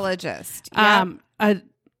herself. Ophthalmologist. Yep. An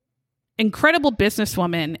incredible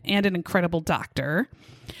businesswoman and an incredible doctor.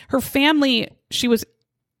 Her family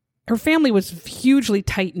was hugely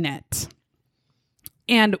tight-knit.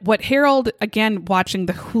 And what Harold, again, watching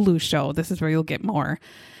the Hulu show, this is where you'll get more.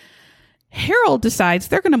 Harold decides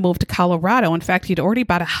they're going to move to Colorado. In fact, he'd already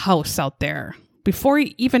bought a house out there. Before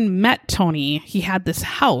he even met Tony, he had this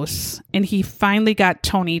house, and he finally got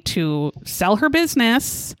Tony to sell her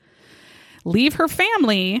business, leave her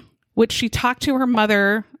family, which she talked to her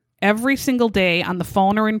mother every single day on the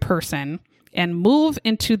phone or in person, and move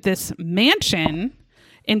into this mansion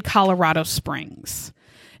in Colorado Springs.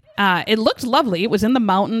 It looked lovely. It was in the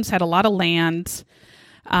mountains, had a lot of land.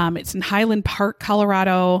 It's in Highland Park,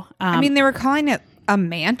 Colorado. They were calling it a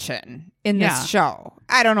mansion in this show.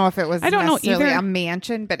 I don't know if it was necessarily a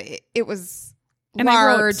mansion, but it was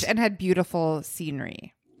large and had beautiful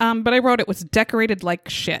scenery. But I wrote it was decorated like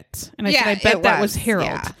shit. And I said, I bet that was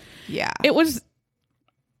Harold. Yeah. It was,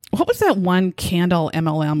 what was that one candle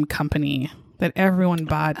MLM company that everyone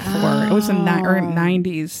bought for? It was in the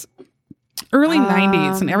 90s. Early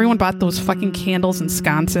 90s, and everyone bought those fucking candles and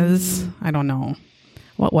sconces. I don't know.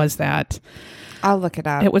 What was that? I'll look it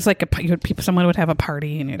up. It was like someone would have a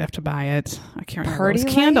party and you'd have to buy it. I can't remember. Party it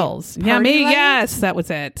was light? candles. Party yeah, maybe. light? Yes, that was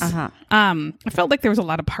it. I felt like there was a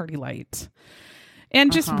lot of party light.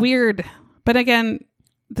 And just weird. But again,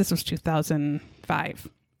 this was 2005.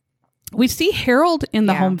 We see Harold in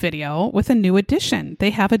the home video with a new addition. They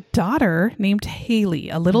have a daughter named Haley,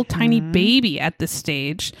 a little tiny baby at this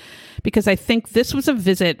stage, because I think this was a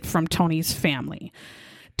visit from Tony's family.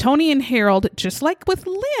 Tony and Harold, just like with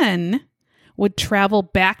Lynn, would travel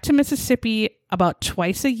back to Mississippi about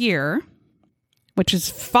twice a year, which is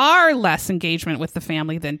far less engagement with the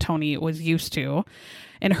family than Tony was used to.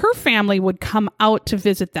 And her family would come out to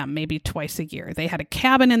visit them maybe twice a year. They had a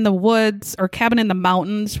cabin in the woods or cabin in the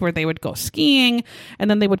mountains where they would go skiing, and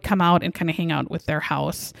then they would come out and kind of hang out with their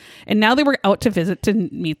house. And now they were out to visit to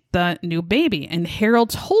meet the new baby, and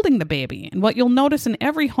Harold's holding the baby. And what you'll notice in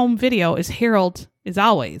every home video is Harold is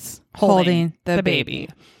always holding the baby.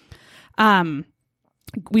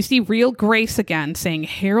 We see real Grace again saying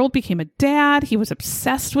Harold became a dad. He was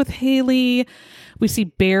obsessed with Haley. We see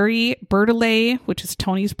Barry Bertollet, which is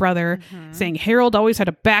Tony's brother, saying Harold always had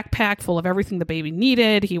a backpack full of everything the baby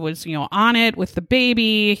needed. He was, on it with the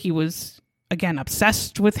baby. He was, again,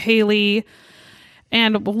 obsessed with Haley.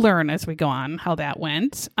 And we'll learn as we go on how that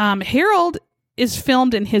went. Harold is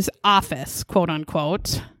filmed in his office, quote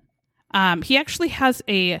unquote. He actually has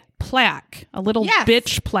a plaque, a little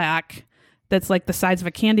bitch plaque that's like the size of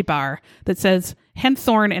a candy bar that says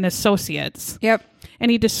Henthorne and Associates. Yep.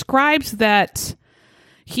 And he describes that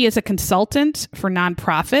he is a consultant for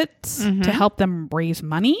nonprofits to help them raise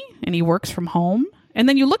money, and he works from home. And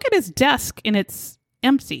then you look at his desk and it's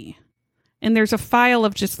empty. And there's a file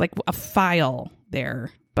of just like a file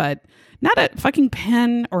there, but not a fucking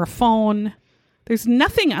pen or a phone. There's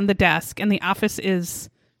nothing on the desk, and the office is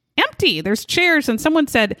empty. There's chairs, and someone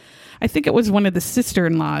said, I think it was one of the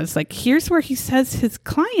sister-in-laws, like, here's where he says his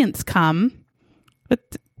clients come.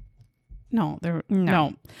 But no.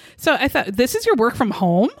 So I thought, this is your work from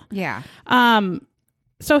home? Yeah.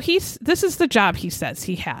 So this is the job he says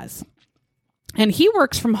he has. And he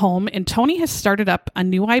works from home, and Tony has started up a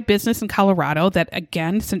new eye business in Colorado that,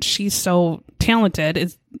 again, since she's so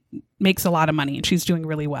talented, makes a lot of money, and she's doing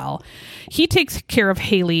really well. He takes care of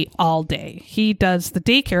Haley all day. He does the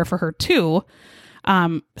daycare for her, too.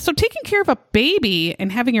 So taking care of a baby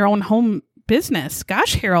and having your own home business,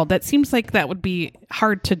 gosh, Harold, that seems like that would be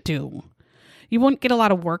hard to do. You won't get a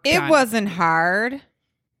lot of work done. It wasn't hard.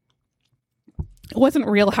 It wasn't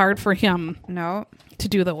real hard for him. No. To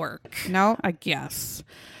do the work. No. I guess.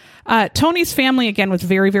 Tony's family, again, was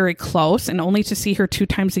very, very close, and only to see her 2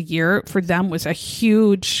 times a year for them was a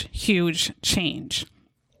huge, huge change.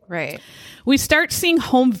 Right. We start seeing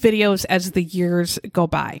home videos as the years go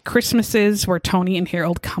by. Christmases where Tony and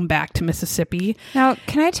Harold come back to Mississippi. Now,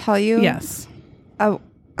 can I tell you? Yes.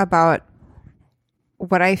 About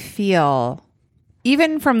what I feel,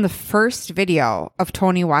 even from the first video of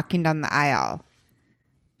Tony walking down the aisle.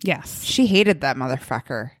 Yes. She hated that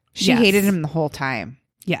motherfucker. She Yes. hated him the whole time.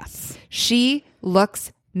 Yes. She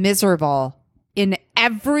looks miserable in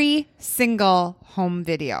every single home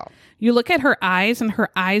video. You look at her eyes, and her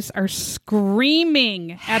eyes are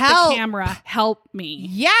screaming at Help. the camera, help me.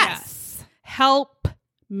 Yes. Help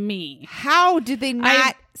me. How did they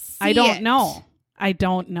not see I don't it? know. I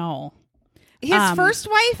don't know. His first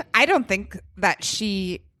wife, I don't think that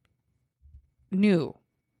she knew.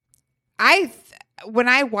 When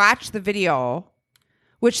I watched the video,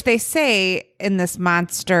 which they say in this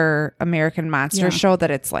American Monster show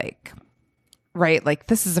that it's like, right, like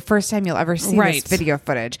this is the first time you'll ever see this video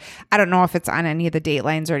footage. I don't know if it's on any of the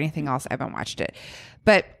Datelines or anything else. I haven't watched it.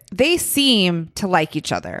 But they seem to like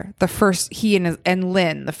each other. He and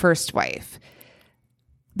Lynn, the first wife.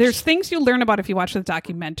 There's things you learn about if you watch the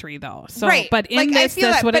documentary, though. So, right. But in like, this,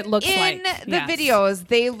 that's what it looks in like. In the videos,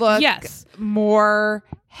 they look more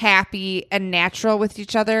happy and natural with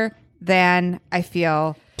each other than I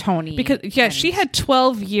feel Tony. Because, she had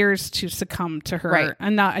 12 years to succumb to her. Right.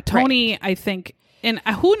 And Tony, I think, and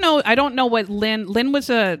who knows? I don't know what Lynn was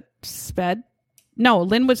a sped. No,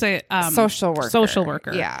 Lynn was a social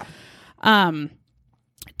worker. Yeah.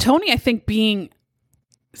 Tony, I think, being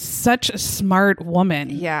such a smart woman.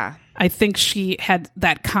 Yeah. I think she had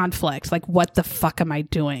that conflict. Like, what the fuck am I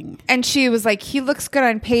doing? And she was like, he looks good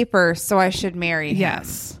on paper, so I should marry him.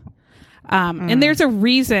 Yes. And there's a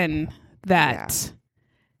reason that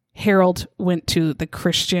Harold went to the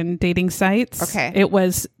Christian dating sites. Okay. It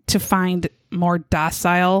was to find more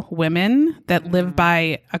docile women that live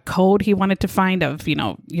by a code he wanted to find of,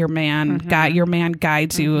 your man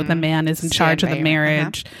guides you. The man is in charge of the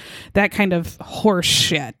marriage, that kind of horse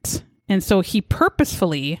shit. And so he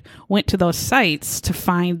purposefully went to those sites to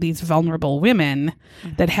find these vulnerable women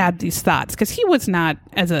that had these thoughts. Because he was not,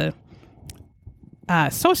 as a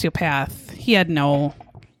sociopath, he had no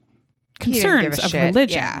concerns of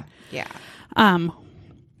religion. Yeah.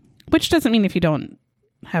 Which doesn't mean if you don't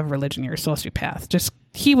have religion, you're a sociopath. Just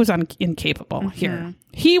he was incapable here.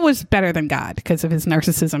 He was better than God because of his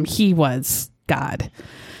narcissism. He was God.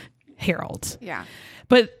 Harold. Yeah.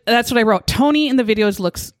 But that's what I wrote. Tony in the videos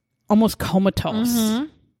looks almost comatose.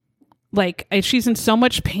 Like she's in so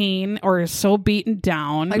much pain or is so beaten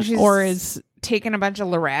down, like or is taking a bunch of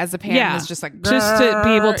lorazepam. Yeah, is just like just to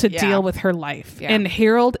be able to deal with her life. Yeah. And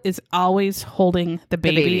Harold is always holding the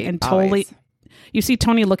baby and totally. Always. You see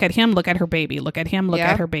Tony look at him, look at her baby, look at him, look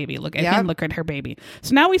at her baby, look at him, look at her baby.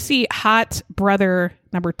 So now we see hot brother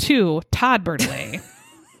number 2, Todd Bertollet.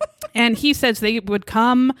 And he says they would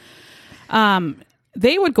come,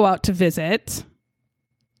 they would go out to visit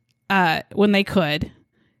when they could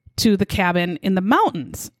to the cabin in the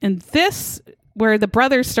mountains. And this where the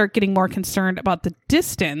brothers start getting more concerned about the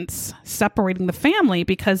distance separating the family,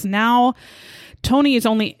 because now Tony is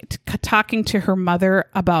only talking to her mother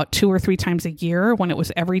about 2 or 3 times a year when it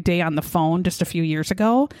was every day on the phone just a few years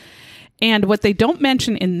ago. And what they don't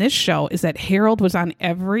mention in this show is that Harold was on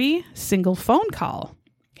every single phone call.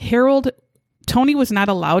 Tony was not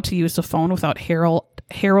allowed to use the phone without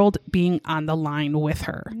Harold being on the line with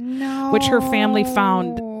her, which her family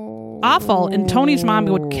found awful. And Tony's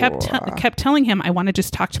mom kept telling him, I want to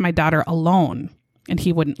just talk to my daughter alone. And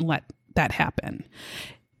he wouldn't let that happen.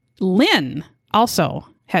 Lynn also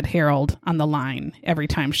had Harold on the line every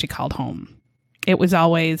time she called home. It was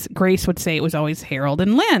always, Grace would say it was always Harold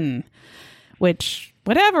and Lynn, which,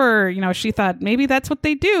 whatever, she thought maybe that's what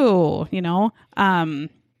they do, No,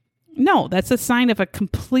 that's a sign of a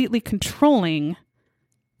completely controlling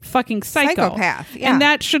fucking psychopath. Yeah. And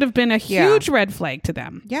that should have been a huge red flag to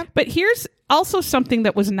them. Yep. But here's also something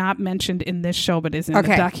that was not mentioned in this show, but is in the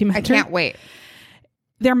documentary. I can't wait.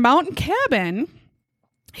 Their mountain cabin,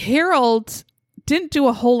 Harold didn't do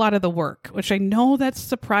a whole lot of the work, which I know that's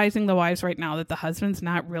surprising the wives right now, that the husband's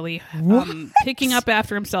not really picking up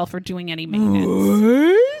after himself or doing any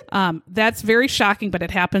maintenance. That's very shocking, but it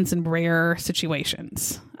happens in rare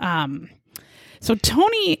situations. So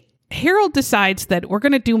Harold decides that we're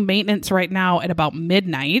going to do maintenance right now at about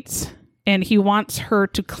midnight, and he wants her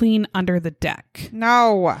to clean under the deck.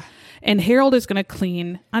 No. And Harold is going to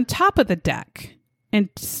clean on top of the deck. And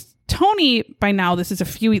Tony, by now, this is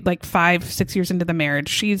 5-6 years into the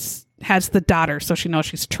marriage, has the daughter, so she knows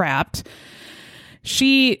she's trapped.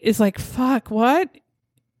 She is like, fuck, what?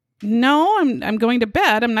 No, I'm going to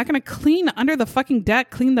bed. I'm not going to clean under the fucking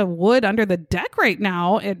deck, clean the wood under the deck right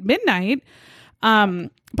now at midnight.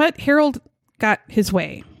 But Harold got his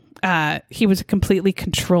way. He was a completely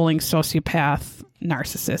controlling sociopath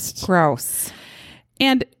narcissist. Gross.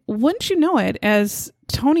 And wouldn't you know it, as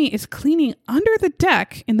Tony is cleaning under the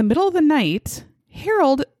deck in the middle of the night,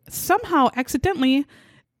 Harold somehow accidentally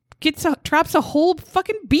drops a whole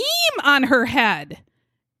fucking beam on her head.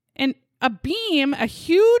 And a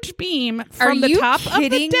huge beam from the top of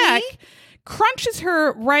the deck crunches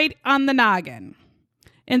her right on the noggin.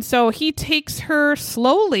 And so he takes her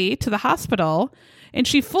slowly to the hospital, and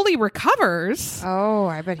she fully recovers. Oh,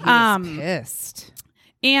 I bet he was pissed.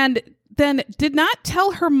 And then did not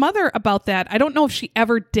tell her mother about that. I don't know if she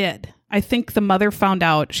ever did. I think the mother found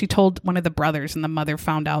out. She told one of the brothers, and the mother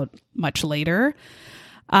found out much later.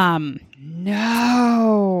 No.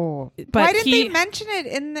 But why didn't they mention it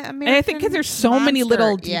in the American I think because there's so many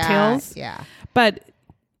little details. Yeah. But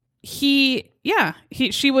she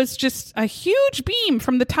was just a huge beam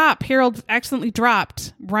from the top. Harold accidentally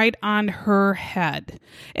dropped right on her head.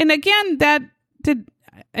 And again,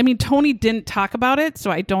 Tony didn't talk about it,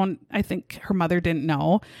 so I think her mother didn't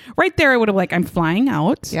know. Right there, I would have I'm flying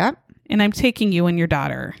out. Yep. And I'm taking you and your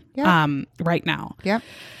daughter right now. Yep.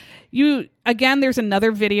 There's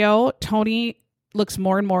another video. Tony looks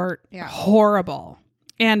more and more horrible.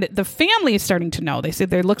 And the family is starting to know. They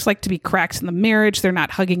said there looks like to be cracks in the marriage. They're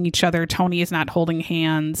not hugging each other. Tony is not holding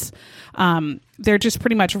hands. They're just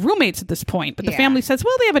pretty much roommates at this point. But the family says,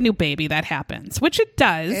 well, they have a new baby. That happens, which it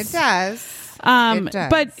does. It does.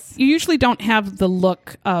 But you usually don't have the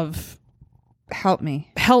look of help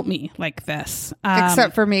me like this.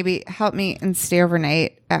 Except for maybe help me and stay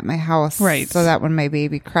overnight at my house. Right. So that when my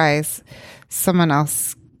baby cries, someone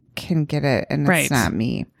else can get it and it's not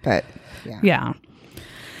me. But yeah.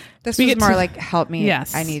 This was more like help me.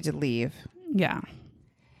 Yes. I need to leave. Yeah.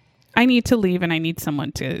 I need to leave and I need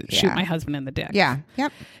someone to shoot my husband in the dick. Yeah.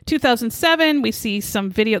 Yep. 2007, we see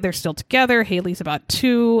some video. They're still together. Haley's about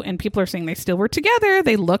 2 and people are saying they still were together.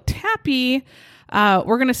 They looked happy.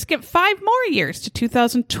 We're going to skip 5 more years to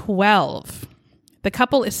 2012. The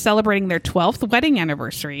couple is celebrating their 12th wedding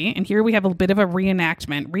anniversary. And here we have a bit of a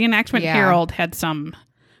reenactment. Harold had some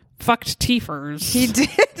fucked teethers. He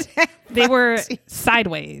did. They were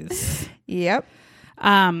sideways. Yep.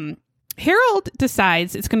 Harold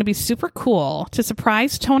decides it's going to be super cool to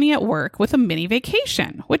surprise Tony at work with a mini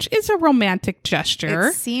vacation, which is a romantic gesture.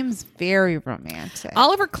 It seems very romantic.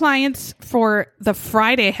 All of her clients for the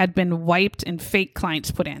Friday had been wiped and fake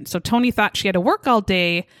clients put in. So Tony thought she had to work all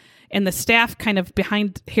day, and the staff kind of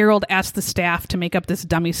behind Harold asked the staff to make up this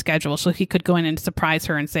dummy schedule so he could go in and surprise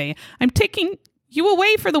her and say, I'm taking you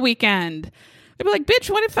away for the weekend. They'd be like,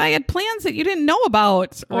 bitch, what if I had plans that you didn't know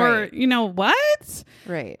about? Or, what?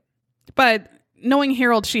 Right. But knowing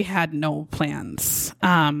Harold, she had no plans.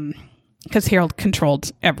 because Harold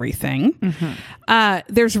controlled everything.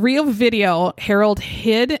 There's real video. Harold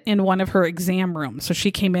hid in one of her exam rooms. So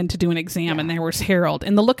she came in to do an exam and there was Harold.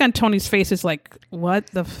 And the look on Tony's face is like, what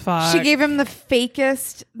the fuck? She gave him the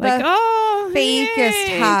fakest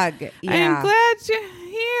hey, hug. Yeah. I'm glad you're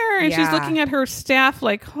here. And she's looking at her staff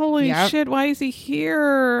like, holy shit, why is he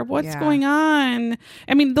here? What's going on?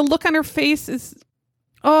 I mean, the look on her face is,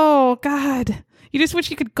 oh, God. You just wish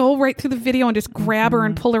you could go right through the video and just grab her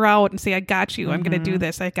and pull her out and say, I got you. I'm going to do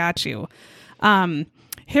this. I got you.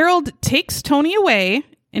 Harold takes Tony away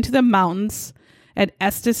into the mountains at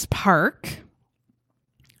Estes Park.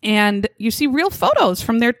 And you see real photos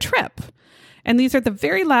from their trip. And these are the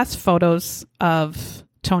very last photos of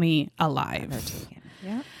Tony alive.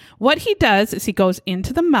 What he does is he goes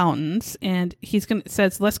into the mountains and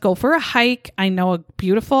says, let's go for a hike. I know a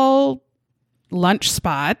beautiful lunch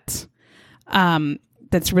spot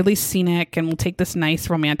that's really scenic, and we'll take this nice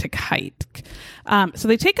romantic hike. So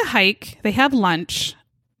they take a hike. They have lunch,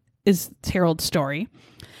 is Harold's story.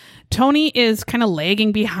 Tony is kind of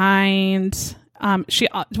lagging behind. She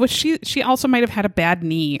also might have had a bad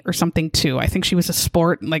knee or something too. I think she was a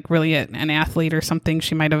sport, like really an athlete or something.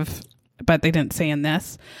 She might have, but they didn't say in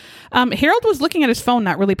this. Harold was looking at his phone,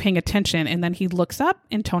 not really paying attention, and then he looks up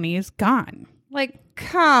and Tony is gone. Like,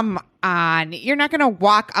 come on. You're not going to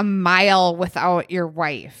walk a mile without your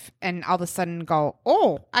wife and all of a sudden go,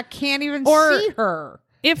 oh, I can't even see her.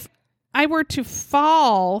 If I were to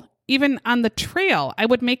fall even on the trail, I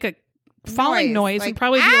would make a falling noise like, and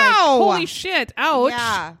probably be like, holy shit, ouch.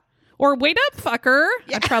 Yeah. Or wait up, fucker,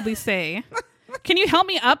 I'd probably say. Can you help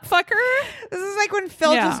me up, fucker? This is like when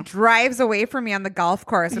Phil just drives away from me on the golf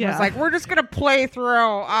course and was like, we're just going to play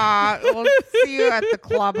through. We'll see you at the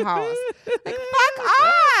clubhouse. Like, fuck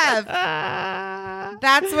off.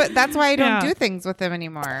 That's why I don't do things with him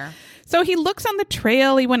anymore. So he looks on the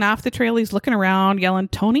trail. He went off the trail. He's looking around yelling,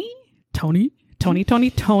 Tony, Tony, Tony,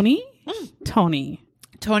 Tony, Tony, Tony.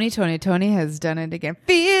 Tony has done it again.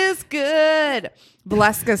 Feels good.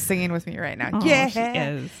 Valeska's singing with me right now. Oh, yeah. She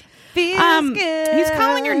is. Feels good. He's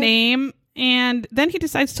calling her name, and then he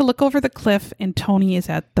decides to look over the cliff, and Tony is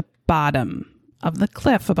at the bottom of the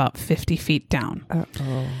cliff, about 50 feet down.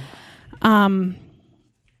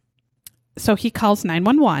 So he calls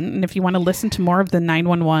 911, and if you want to listen to more of the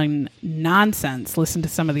 911 nonsense, listen to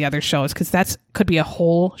some of the other shows, because that could be a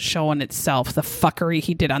whole show in itself, the fuckery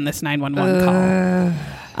he did on this 911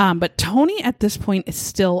 call. But Tony at this point is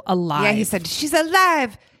still alive. Yeah, he said, she's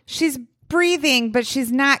alive. She's breathing, but she's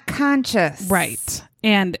not conscious. Right.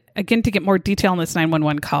 And again, to get more detail on this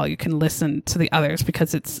 911 call, you can listen to the others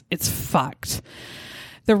because it's fucked.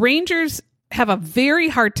 The Rangers have a very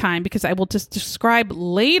hard time because I will just describe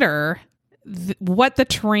later what the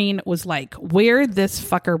terrain was like, where this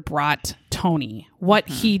fucker brought Tony, what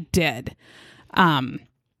he did. And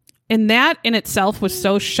that in itself was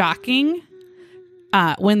so shocking.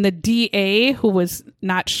 When the DA, who was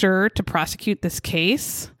not sure to prosecute this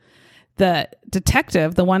case, the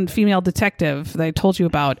detective, the one female detective that I told you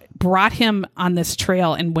about, brought him on this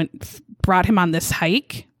trail and brought him on this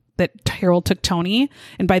hike that Harold took Tony.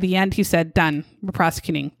 And by the end, he said, done. We're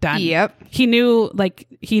prosecuting. Done. Yep. He knew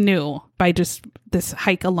by just this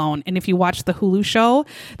hike alone. And if you watch the Hulu show,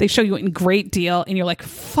 they show you in great deal. And you're like,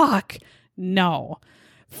 fuck no.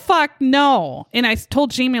 Fuck no. And I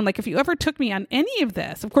told Jamie, I'm like, if you ever took me on any of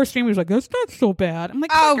this, of course, Jamie was like, that's not so bad. I'm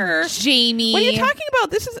like, oh, Jamie. What are you talking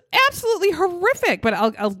about? This is absolutely horrific. But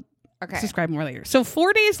I'll describe more later. So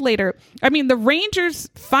 4 days later, I mean, the Rangers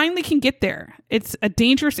finally can get there. It's a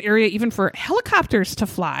dangerous area even for helicopters to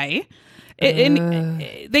fly. And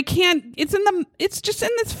they can't, it's just in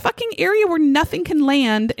this fucking area where nothing can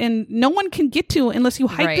land and no one can get to unless you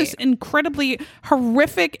hike this incredibly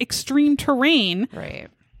horrific, extreme terrain. Right.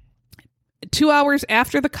 2 hours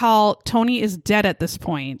after the call, Tony is dead at this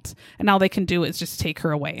point, and all they can do is just take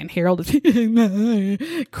her away. And Harold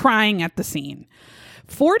is crying at the scene.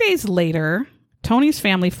 4 days later, Tony's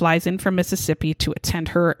family flies in from Mississippi to attend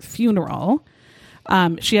her funeral.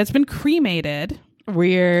 She has been cremated.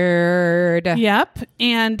 Weird. Yep.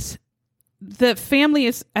 And the family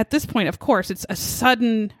is, at this point, of course, it's a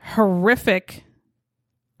sudden, horrific,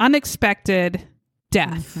 unexpected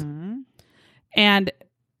death. Mm-hmm. And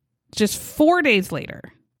just 4 days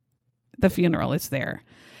later, the funeral is there.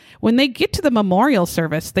 When they get to the memorial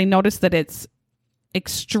service, they notice that it's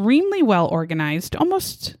extremely well organized,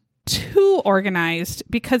 almost too organized,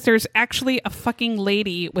 because there's actually a fucking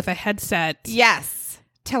lady with a headset. Yes.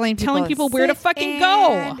 Telling people where to fucking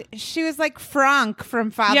go. She was like Frank from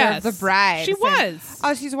Father of the Bride. She was.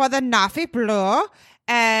 Oh, she's wore the navy blue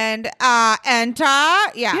and and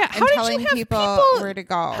telling people where to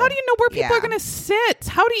go. How do you know where people are going to sit?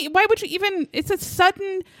 Why would you even? It's a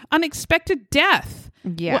sudden, unexpected death.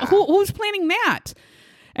 Yeah, who's planning that?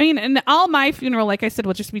 I mean, and all my funeral, like I said,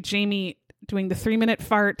 will just be Jamie doing the 3-minute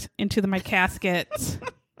fart into my casket,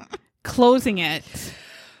 closing it,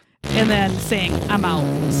 and then saying, "I'm out."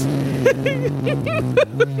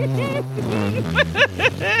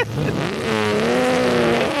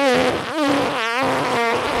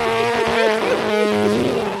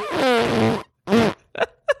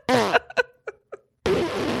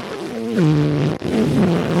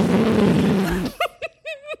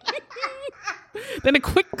 Then a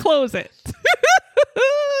quick close it.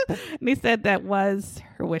 And he said that was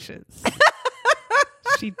her wishes.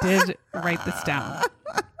 She did write this down.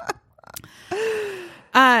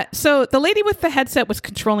 So the lady with the headset was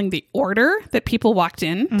controlling the order that people walked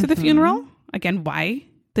in to the funeral. Again, why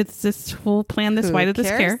did this whole plan this? Why did this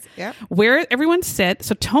care? Yep. Where everyone sit.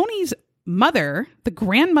 So Tony's mother, the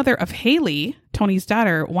grandmother of Haley, Tony's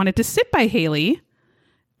daughter, wanted to sit by Haley.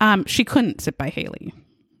 She couldn't sit by Haley.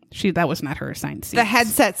 That was not her assigned seat. The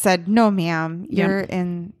headset said, "No, ma'am, you're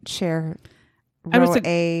in chair row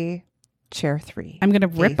A, chair 3. I'm going to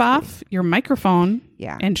rip off your microphone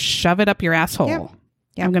and shove it up your asshole.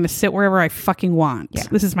 Yep. I'm going to sit wherever I fucking want. Yeah.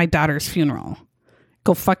 This is my daughter's funeral.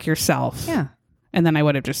 Go fuck yourself." Yeah. And then I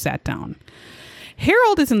would have just sat down.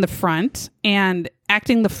 Harold is in the front and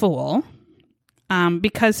acting the fool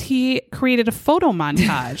because he created a photo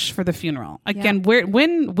montage for the funeral. Again,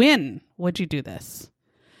 when would you do this?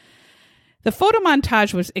 The photo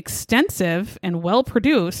montage was extensive and well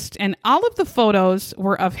produced, and all of the photos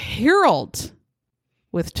were of Harold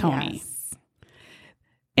with Tony. Yes.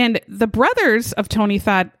 And the brothers of Tony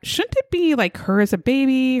thought, shouldn't it be like her as a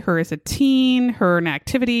baby, her as a teen, her in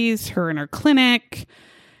activities, her in her clinic,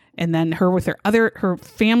 and then her with her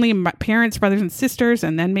family, parents, brothers and sisters,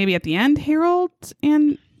 and then maybe at the end, Harold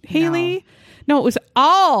and Haley? No, it was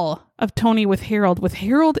all of Tony with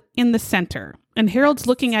Harold in the center. And Harold's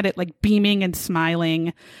looking at it like beaming and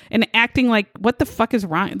smiling and acting like, what the fuck is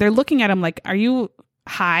wrong? They're looking at him like, are you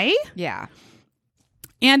high? Yeah.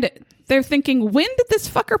 And they're thinking, when did this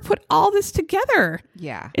fucker put all this together?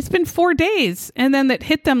 Yeah. It's been 4 days. And then it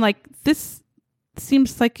hit them like, this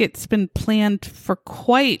seems like it's been planned for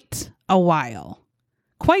quite a while.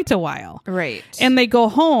 Right. And they go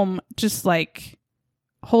home just like,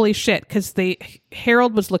 holy shit, because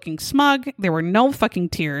Harold was looking smug. There were no fucking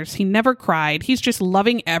tears. He never cried. He's just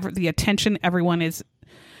loving the attention everyone is,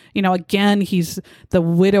 again, he's the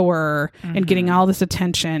widower and getting all this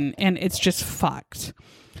attention, and it's just fucked.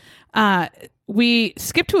 We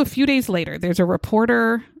skip to a few days later. There's a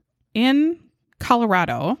reporter in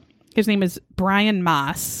Colorado. His name is Brian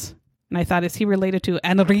Maas. And I thought, is he related to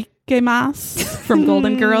Enrique Maas from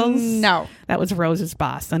Golden Girls? No. That was Rose's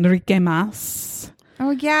boss, Enrique Maas. Oh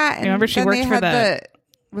yeah, and remember she worked for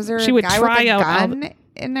was there she a would guy try with a out gun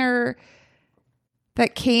in there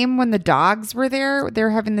that came when the dogs were there? They were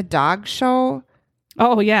having the dog show.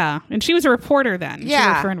 Oh yeah, and she was a reporter then. Yeah, she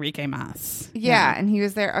worked for Enrique Maas. Yeah, and he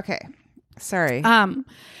was there. Okay, sorry.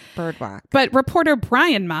 Birdwalk. But reporter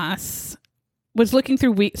Brian Maas was looking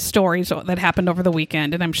through stories that happened over the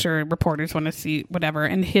weekend, and I'm sure reporters want to see whatever.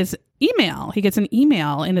 And he gets an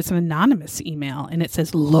email, and it's an anonymous email, and it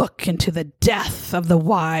says, "Look into the death of the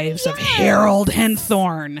wives of Harold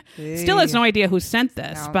Henthorne." Still has no idea who sent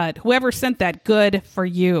this, but whoever sent that, good for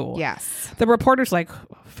you. Yes. The reporter's like,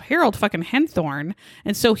 Harold fucking Henthorne.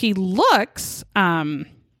 And so he looks, and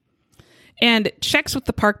checks with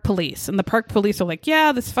the park police. And the park police are like,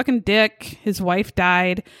 yeah, this fucking dick, his wife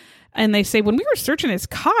died. And they say, when we were searching his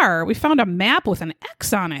car, we found a map with an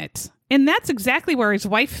X on it. And that's exactly where his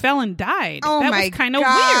wife fell and died. Oh, that my was kind of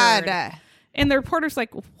God. weird. And the reporter's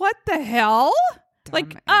like, what the hell?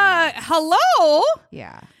 Hello?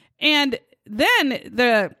 Yeah. And then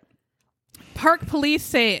the park police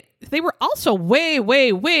say they were also way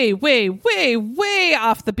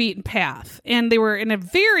off the beaten path. And they were in a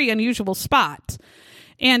very unusual spot.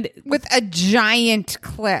 And with a giant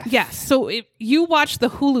cliff. Yes. So if you watch the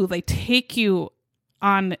Hulu, they take you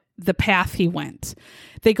on the path he went.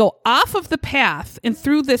 They go off of the path and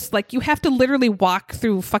through this, like, you have to literally walk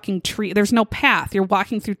through fucking tree. There's no path. You're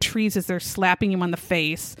walking through trees as they're slapping you on the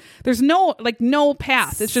face. There's no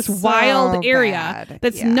path. It's just wild area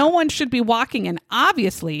that no one should be walking in.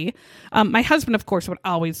 Obviously, my husband, of course, would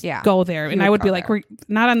always go there. And I would be like, we're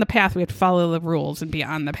not on the path. We have to follow the rules and be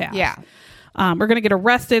on the path. Yeah. We're going to get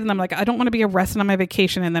arrested. And I'm like, I don't want to be arrested on my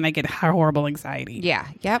vacation. And then I get horrible anxiety. Yeah.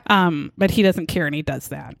 Yep. But he doesn't care and he does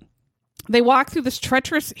that. They walk through this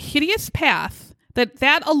treacherous, hideous path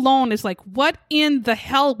That alone is like, what in the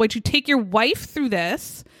hell? Would you take your wife through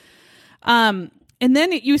this? And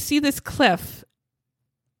then you see this cliff.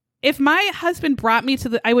 If my husband brought me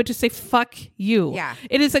to I would just say, fuck you. Yeah.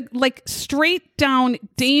 It is a like straight down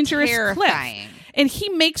dangerous terrifying. cliff. And he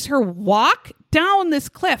makes her walk down this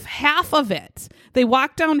cliff, half of it. They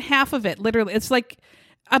walk down half of it, literally. It's like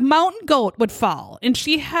a mountain goat would fall. And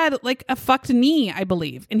she had like a fucked knee, I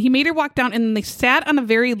believe. And he made her walk down, and they sat on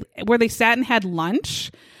where they sat and had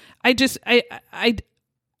lunch. I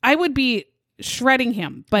would be shredding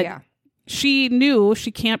him. But Yeah. she knew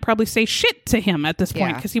she can't probably say shit to him at this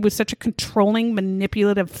point because he was such a controlling,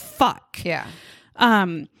 manipulative fuck. Yeah.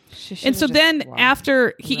 And so then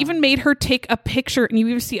after he even made her take a picture, and you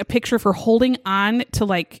even see a picture of her holding on to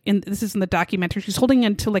like, this is in the documentary, she's holding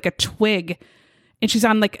into like a twig, and she's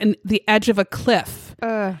on like the edge of a cliff.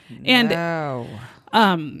 No.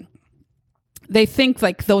 They think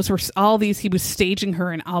like those were all these, he was staging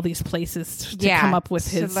her in all these places to come up with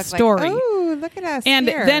his story. Like, oh, look at us. And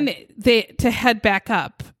here. then to head back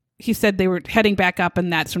up, he said they were heading back up,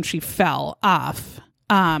 and that's when she fell off.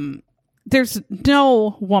 There's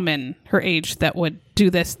no woman her age that would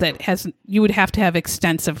do this you would have to have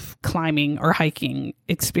extensive climbing or hiking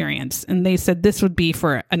experience. And they said this would be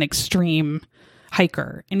for an extreme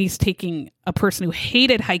hiker. And he's taking a person who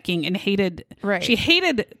hated hiking and she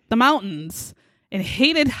hated the mountains and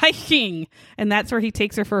hated hiking. And that's where he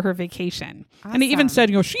takes her for her vacation. Awesome. And he even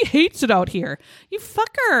said, she hates it out here. You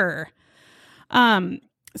fucker.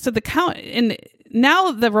 So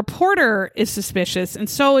now the reporter is suspicious, and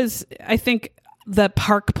so is, I think, the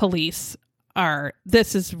park police are.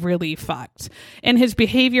 This is really fucked. And his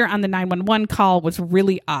behavior on the 911 call was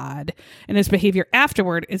really odd, and his behavior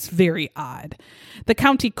afterward is very odd. The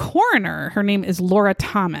county coroner, her name is Laura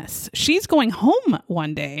Thomas. She's going home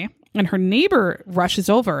one day, and her neighbor rushes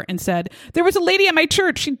over and said, there was a lady at my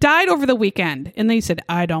church. She died over the weekend. And they said,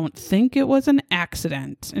 I don't think it was an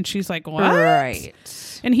accident. And she's like, what? Right.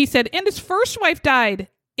 And he said, and his first wife died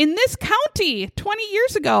in this county 20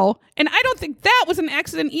 years ago. And I don't think that was an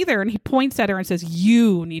accident either. And he points at her and says,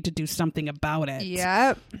 you need to do something about it.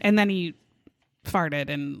 Yep. And then he farted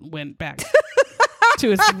and went back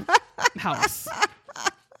to his house.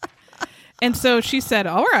 And so she said,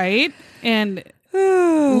 all right. And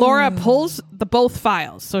Laura pulls both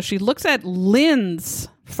files. So she looks at Lynn's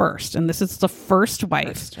first, and this is the first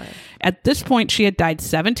wife. At this point, she had died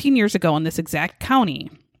 17 years ago in this exact county.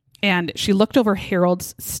 And she looked over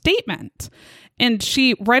Harold's statement. And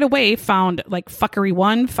she right away found like fuckery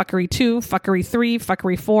 1, fuckery 2, fuckery 3,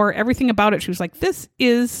 fuckery 4, everything about it. She was like, this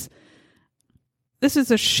is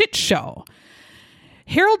a shit show.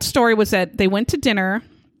 Harold's story was that they went to dinner.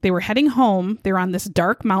 They were heading home. They were on this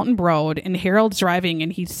dark mountain road, and Harold's driving,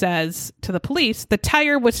 and he says to the police, the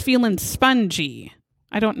tire was feeling spongy.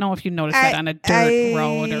 I don't know if you noticed that on a dirt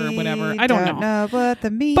road or whatever. I don't know what the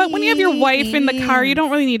mean. But when you have your wife in the car, you don't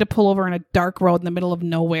really need to pull over on a dark road in the middle of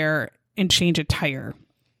nowhere and change a tire.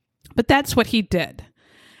 But that's what he did.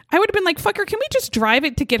 I would have been like, fucker, can we just drive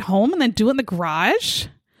it to get home and then do it in the garage?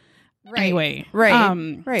 Right. Anyway.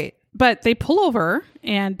 Right. But they pull over,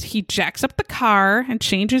 and he jacks up the car and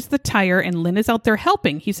changes the tire, and Lynn is out there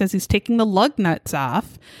helping. He says he's taking the lug nuts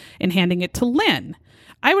off and handing it to Lynn.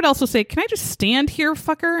 I would also say, can I just stand here,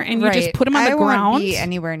 fucker? And you just put him on the ground? I won't be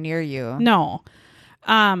anywhere near you. No.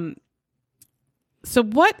 So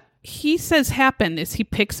what he says happened is he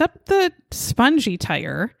picks up the spongy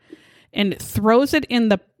tire and throws it in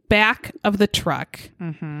the back of the truck.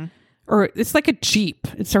 Mm-hmm. Or it's like a Jeep.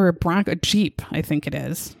 It's a Jeep, I think it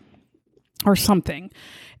is. Or something.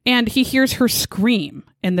 And he hears her scream,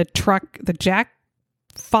 and the jack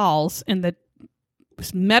falls, and the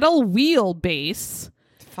metal wheelbase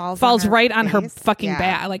falls right on her fucking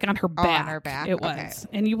back, like on her back. On her back. It was.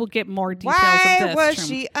 Okay. And you will get more details Why of this. Why was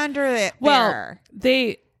she under it? Well,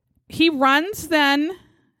 he runs then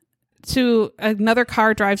to another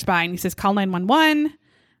car drives by, and he says, call 911.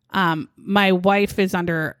 My wife is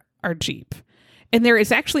under our Jeep. And there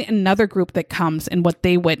is actually another group that comes, and what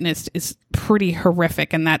they witnessed is pretty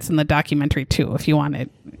horrific, and that's in the documentary too, if you wanted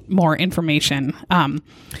more information.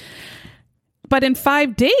 But in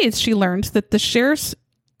 5 days, she learned that the sheriff's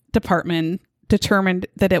department determined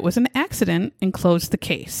that it was an accident and closed the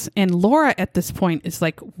case. And Laura at this point is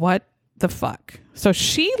like, what the fuck? So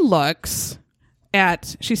she says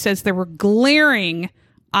there were glaring,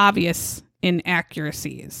 obvious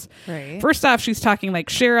inaccuracies. Right. First off, she's talking like,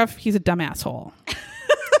 sheriff, he's a dumb asshole.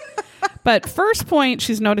 But first point,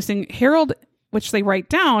 she's noticing Harold, which they write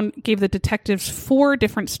down, gave the detectives 4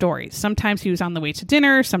 different stories. Sometimes he was on the way to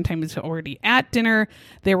dinner. Sometimes he was already at dinner.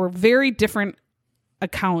 There were very different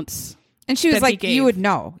accounts And she was that he like, gave. you would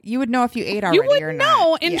know. You would know if you ate already You would or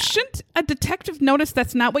know. not. And Yeah. shouldn't a detective notice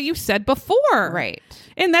that's not what you said before? Right.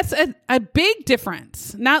 And that's a big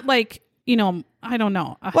difference. Not like, I don't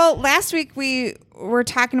know. Well, last week we were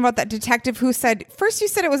talking about that detective who said, first you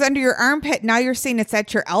said it was under your armpit. Now you're saying it's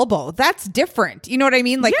at your elbow. That's different. You know what I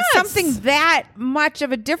mean? Like Yes. something that much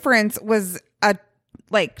of a difference was a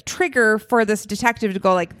trigger for this detective to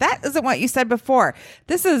go like, that isn't what you said before.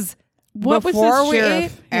 This is What was before this, we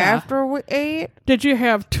Sheriff? ate, Yeah. after we ate. Did you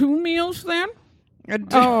have 2 meals then?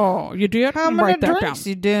 Oh, you did? How many Write that drinks down.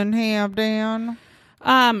 you didn't have, Dan?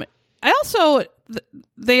 I also,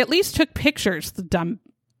 they at least took pictures, the dumb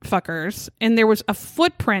fuckers, and there was a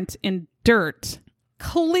footprint in dirt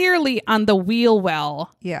clearly on the wheel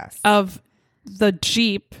well Yes. of the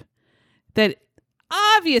Jeep that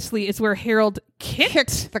obviously is where Harold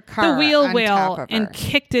kicked the car wheel on well top of and her.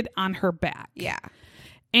 kicked it on her back. Yeah.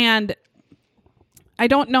 And I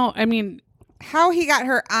don't know. I mean, How he got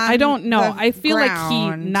her on I don't know. the I feel like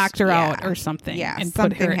ground. he knocked her out Yeah. or something. Yeah, and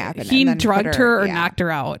something put her. happened He and then drugged put her or yeah. knocked her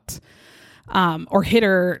out, or hit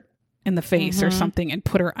her in the face Mm-hmm. or something and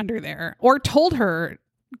put her under there, or told her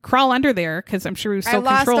crawl under there because I'm sure he was so I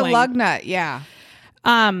lost controlling. a lug nut. Yeah.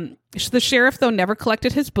 The sheriff though never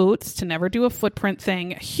collected his boots to never do a footprint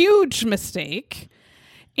thing. Huge mistake.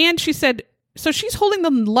 And she said, so she's holding the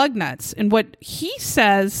lug nuts, and what he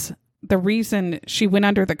says. The reason she went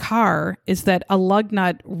under the car is that a lug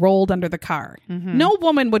nut rolled under the car. Mm-hmm. No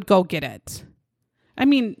woman would go get it. I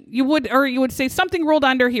mean, you would say something rolled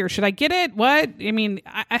under here. Should I get it? What? I mean,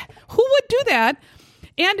 who would do that?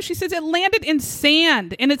 And she says it landed in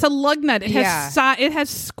sand, and it's a lug nut. It has it has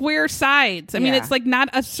square sides. I mean, it's like not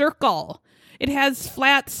a circle. It has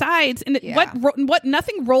flat sides, and what?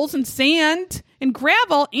 Nothing rolls in sand and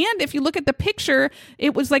gravel. And if you look at the picture,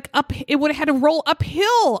 it was like up. It would have had to roll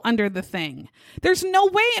uphill under the thing. There's no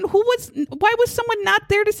way. And why was someone not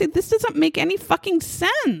there to say this doesn't make any fucking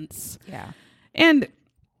sense? Yeah. And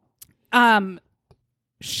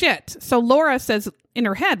shit. So Laura says in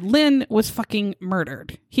her head, Lynn was fucking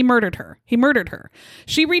murdered. He murdered her.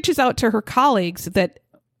 She reaches out to her colleagues that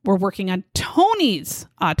were working on Tony's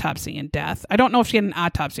autopsy and death. I don't know if she had an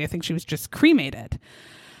autopsy. I think she was just cremated.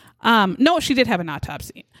 No, she did have an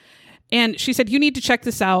autopsy. And she said, you need to check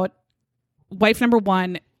this out. Wife number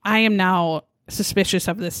 1, I am now suspicious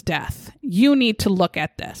of this death. You need to look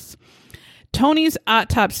at this. Tony's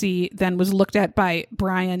autopsy then was looked at by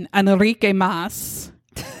Brian Enrique Mas.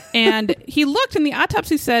 And he looked, and the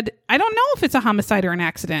autopsy said, I don't know if it's a homicide or an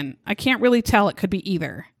accident. I can't really tell. It could be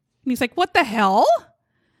either. And he's like, what the hell?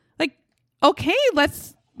 Like, okay,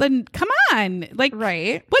 then come on. Like,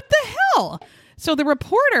 Right. what the hell? So the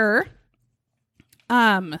reporter,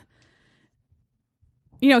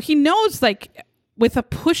 he knows, like, with a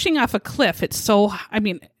pushing off a cliff, it's so,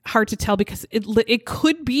 hard to tell because it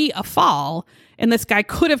could be a fall, and this guy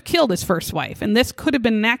could have killed his first wife, and this could have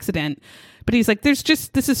been an accident. But he's like, this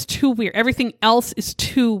is too weird. Everything else is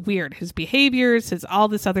too weird. His behaviors, all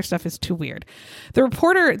this other stuff is too weird. The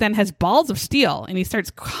reporter then has balls of steel, and he starts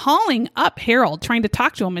calling up Harold, trying to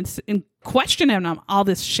talk to him and questioning him on all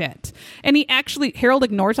this shit. And Harold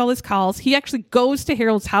ignores all his calls. He actually goes to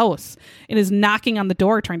Harold's house and is knocking on the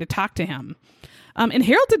door, trying to talk to him. And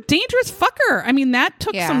Harold's a dangerous fucker. I mean, that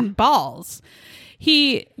took some balls.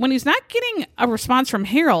 When he's not getting a response from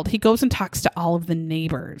Harold, he goes and talks to all of the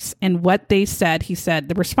neighbors. And what they said, he said,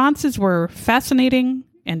 the responses were fascinating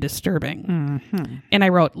and disturbing. Mm-hmm. And I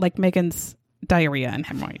wrote, like Megan's diarrhea and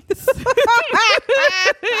hemorrhoids.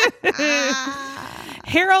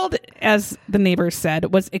 Harold, as the neighbors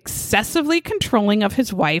said, was excessively controlling of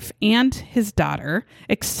his wife and his daughter,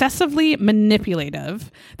 excessively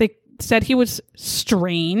manipulative. They said he was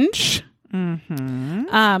strange.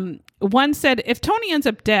 Mm-hmm. One said, if Tony ends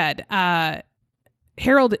up dead,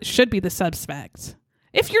 Harold should be the suspect.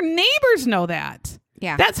 If your neighbors know that,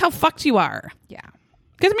 that's how fucked you are. Yeah.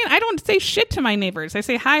 Because, I don't say shit to my neighbors. I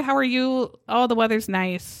say, hi, how are you? Oh, the weather's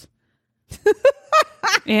nice.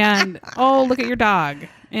 And, oh, look at your dog.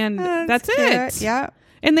 And that's it. Yeah.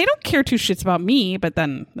 And they don't care two shits about me, but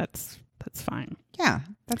then that's fine. Yeah.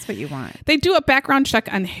 That's what you want. They do a background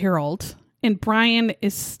check on Harold. And Brian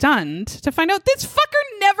is stunned to find out this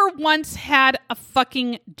fucker never once had a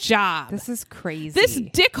fucking job. This is crazy. This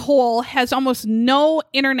dickhole has almost no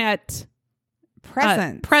internet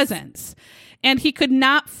presence. And he could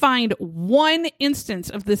not find one instance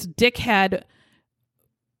of this dickhead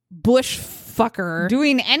bush fucker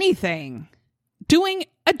doing anything. Doing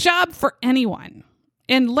a job for anyone.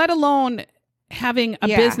 And let alone having a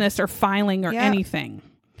business or filing or anything.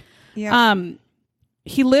 Yeah.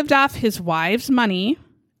 He lived off his wife's money,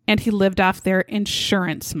 and he lived off their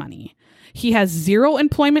insurance money. He has zero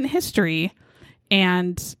employment history,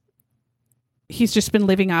 and he's just been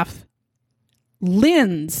living off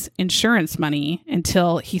Lynn's insurance money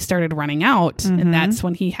until he started running out. And that's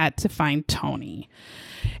when he had to find Tony.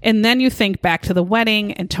 And then you think back to the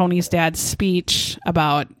wedding and Tony's dad's speech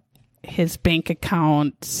about his bank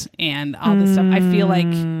account and all this stuff. I feel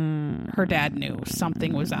like her dad knew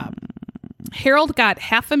something was up. Harold got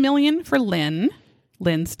 $500,000 for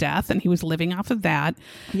Lynn's death, and he was living off of that.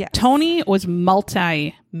 Yes. Tony was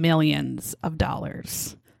multi-millions of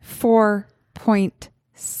dollars.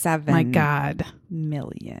 4.7 My God.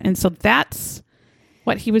 million. And so that's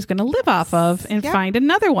what he was going to live off of and find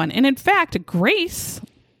another one. And in fact, Grace,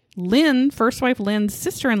 first wife Lynn's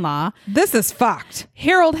sister-in-law, This is fucked.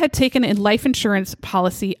 Harold had taken a life insurance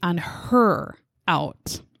policy on her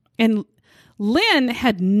out. And Lynn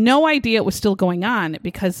had no idea it was still going on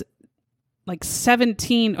because like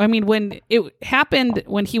 17, I mean, when it happened,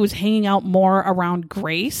 when he was hanging out more around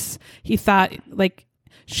Grace, she thought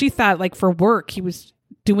for work, he was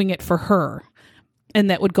doing it for her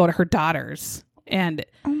and that would go to her daughters. And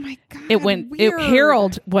Oh my God.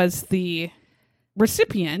 Harold was the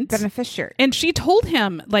recipient. beneficiary. And she told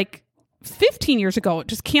him like 15 years ago,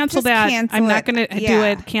 just cancel that. cancel I'm not it. going to do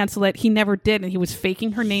it. Cancel it. He never did. And he was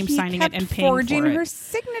faking her name, signing it, and paying forging for it. her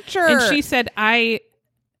signature. And she said, I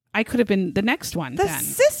could have been the next one the then.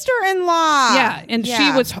 sister-in-law. Yeah. And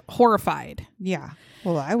she was horrified. Yeah.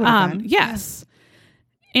 Well, I would have been. Yes.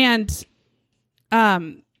 And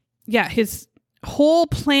his whole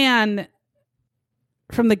plan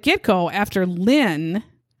from the get-go after Lynn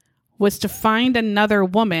was to find another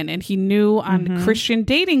woman, and he knew on Christian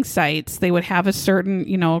dating sites they would have a certain,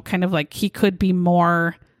 kind of like they would be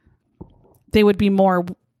more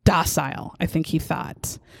docile, I think he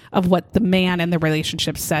thought, of what the man in the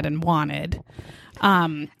relationship said and wanted.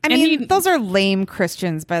 Those are lame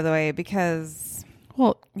Christians, by the way, because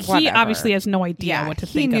he whatever. obviously has no idea what to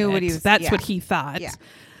think knew of what it. he was, That's what he thought. Yeah.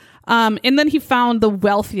 And then he found the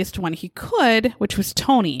wealthiest one he could, which was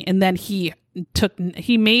Tony. And then he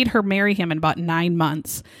made her marry him in about 9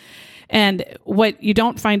 months. And what you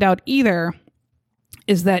don't find out either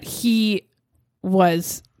is that he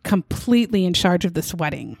was completely in charge of this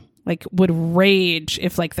wedding. Like, would rage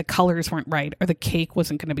if like the colors weren't right or the cake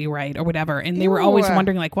wasn't going to be right or whatever. And they were always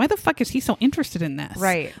wondering like, why the fuck is he so interested in this?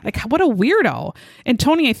 Right. Like, what a weirdo. And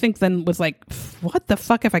Tony, I think, then was like, what the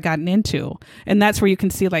fuck have I gotten into? And that's where you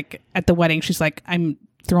can see like at the wedding, she's like,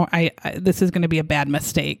 this is going to be a bad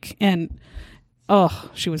mistake. And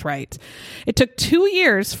she was right. It took 2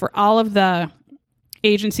 years for all of the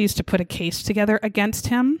agencies to put a case together against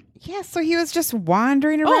him. Yeah, so he was just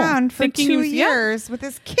wandering around for 2 years with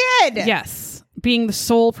his kid. Yes, being the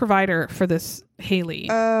sole provider for this Haley.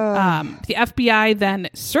 The FBI then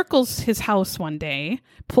circles his house one day,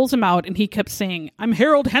 pulls him out, and he kept saying, "I'm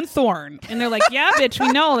Harold Henthorne." And they're like, "Yeah, bitch,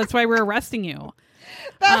 we know. That's why we're arresting you."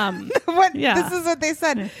 This is what they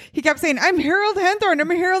said. He kept saying, "I'm Harold Henthorne.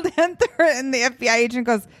 I'm Harold Henthorne." And the FBI agent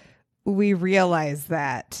goes, "We realize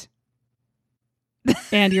that."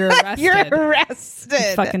 And you're arrested. You're arrested.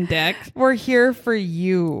 You fucking dick. We're here for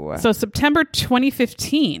you. So September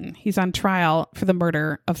 2015, he's on trial for the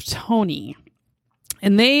murder of Tony.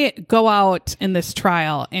 And they go out in this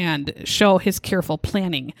trial and show his careful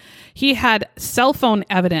planning. He had cell phone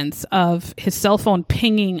evidence of his cell phone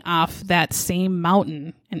pinging off that same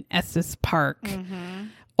mountain in Estes Park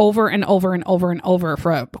over and over and over and over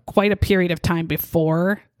for quite a period of time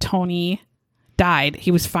before Tony died. He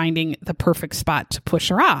was finding the perfect spot to push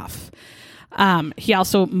her off. He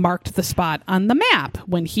also marked the spot on the map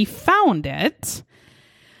when he found it.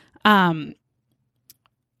 When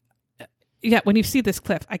you see this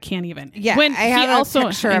cliff, I can't even. Yeah, when I have also, a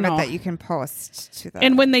picture of it that you can post to the.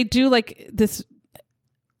 And when they do like this,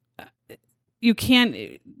 you can't.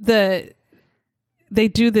 They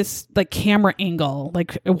do this like camera angle,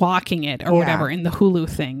 like walking it or whatever in the Hulu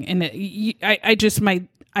thing, and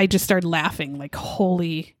I just started laughing like,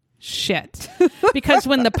 holy shit. Because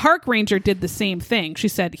when the park ranger did the same thing, she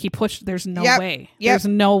said he pushed, there's no way. There's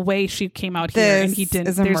no way she came out here and he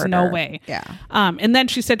didn't. There's no way. Yeah. And then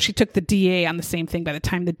she said she took the DA on the same thing. By the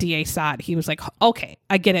time the DA saw it, he was like, okay,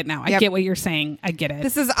 I get it now. I get what you're saying. I get it.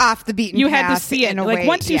 This is off the beaten path. You had to see it. Like way,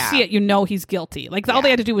 once you see it, you know he's guilty. Like all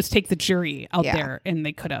they had to do was take the jury out there and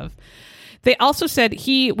they could have. They also said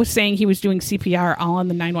he was saying he was doing CPR all on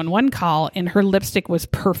the 911 call and her lipstick was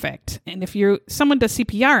perfect. And if someone does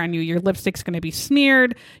CPR on you, your lipstick's going to be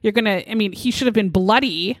smeared. You're going to, he should have been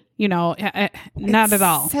bloody, not at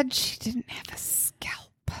all. Said she didn't have a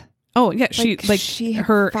scalp. Oh yeah. She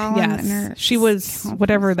was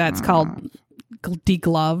whatever that's called,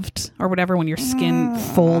 degloved or whatever when your skin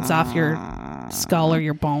folds off your skull or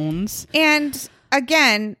your bones. And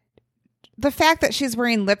again, the fact that she's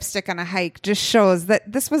wearing lipstick on a hike just shows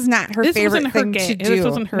that this was not her favorite thing to do. This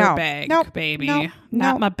wasn't her bag, baby.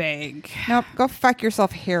 Not my bag. Nope. Go fuck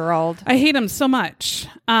yourself, Harold. I hate him so much.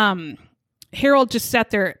 Harold just sat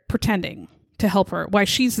there pretending to help her while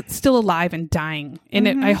she's still alive and dying.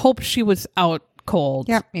 And I hope she was out cold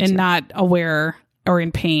and not aware or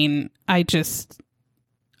in pain.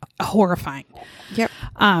 Horrifying. Yep.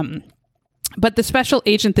 But the special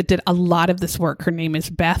agent that did a lot of this work, her name is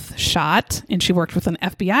Beth Schott, and she worked with an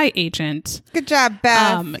FBI agent. Good job,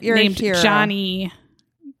 Beth. You're named a hero. Johnny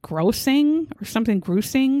Grossing or something,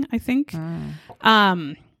 Gruesing, I think.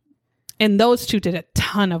 And those two did a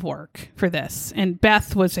ton of work for this. And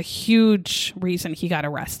Beth was a huge reason he got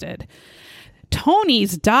arrested.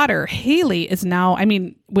 Tony's daughter, Haley, is now,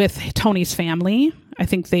 with Tony's family. I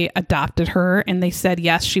think they adopted her, and they said,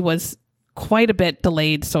 yes, she was quite a bit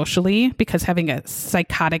delayed socially because having a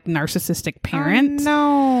psychotic narcissistic parent.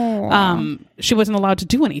 Oh, no. She wasn't allowed to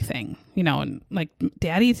do anything, and like,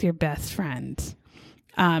 daddy's your best friend.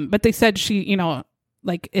 But they said she,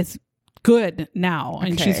 is good now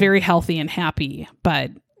and she's very healthy and happy,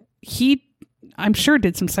 but he, I'm sure,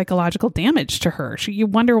 did some psychological damage to her. You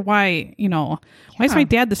wonder why, why is my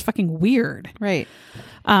dad this fucking weird? Right.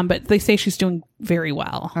 But they say she's doing very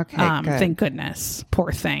well. Okay, good. Thank goodness.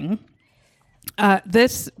 Poor thing.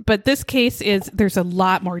 This case there's a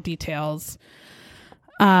lot more details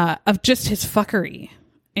of just his fuckery.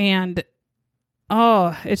 And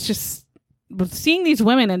it's just seeing these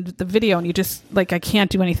women in the video and you just like, I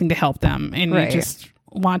can't do anything to help them. And you just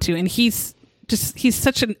want to. And he's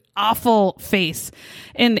such an awful face.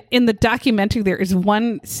 And in the documentary, there is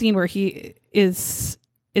one scene where it's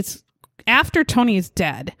after Tony is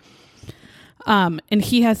dead. And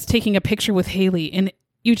he has taking a picture with Haley, and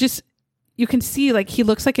you can see like he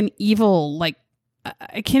looks like an evil, like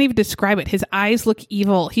I can't even describe it. His eyes look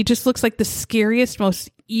evil. He just looks like the scariest,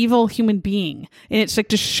 most evil human being. And it's like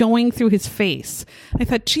just showing through his face. I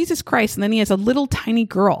thought, Jesus Christ. And then he has a little tiny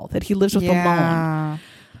girl that he lives with alone.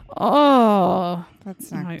 Oh,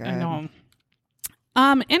 that's not good. I know.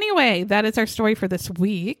 Anyway, that is our story for this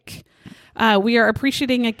week. We are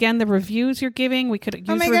appreciating again the reviews you're giving. We could use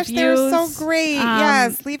reviews. Oh my gosh, they're so great.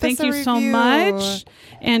 Yes, leave us a review. Thank you so much.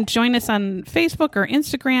 And join us on Facebook or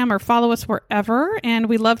Instagram or follow us wherever. And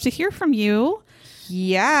we love to hear from you.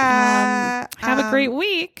 Yeah. Have a great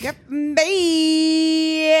week. Yep.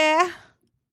 Bye.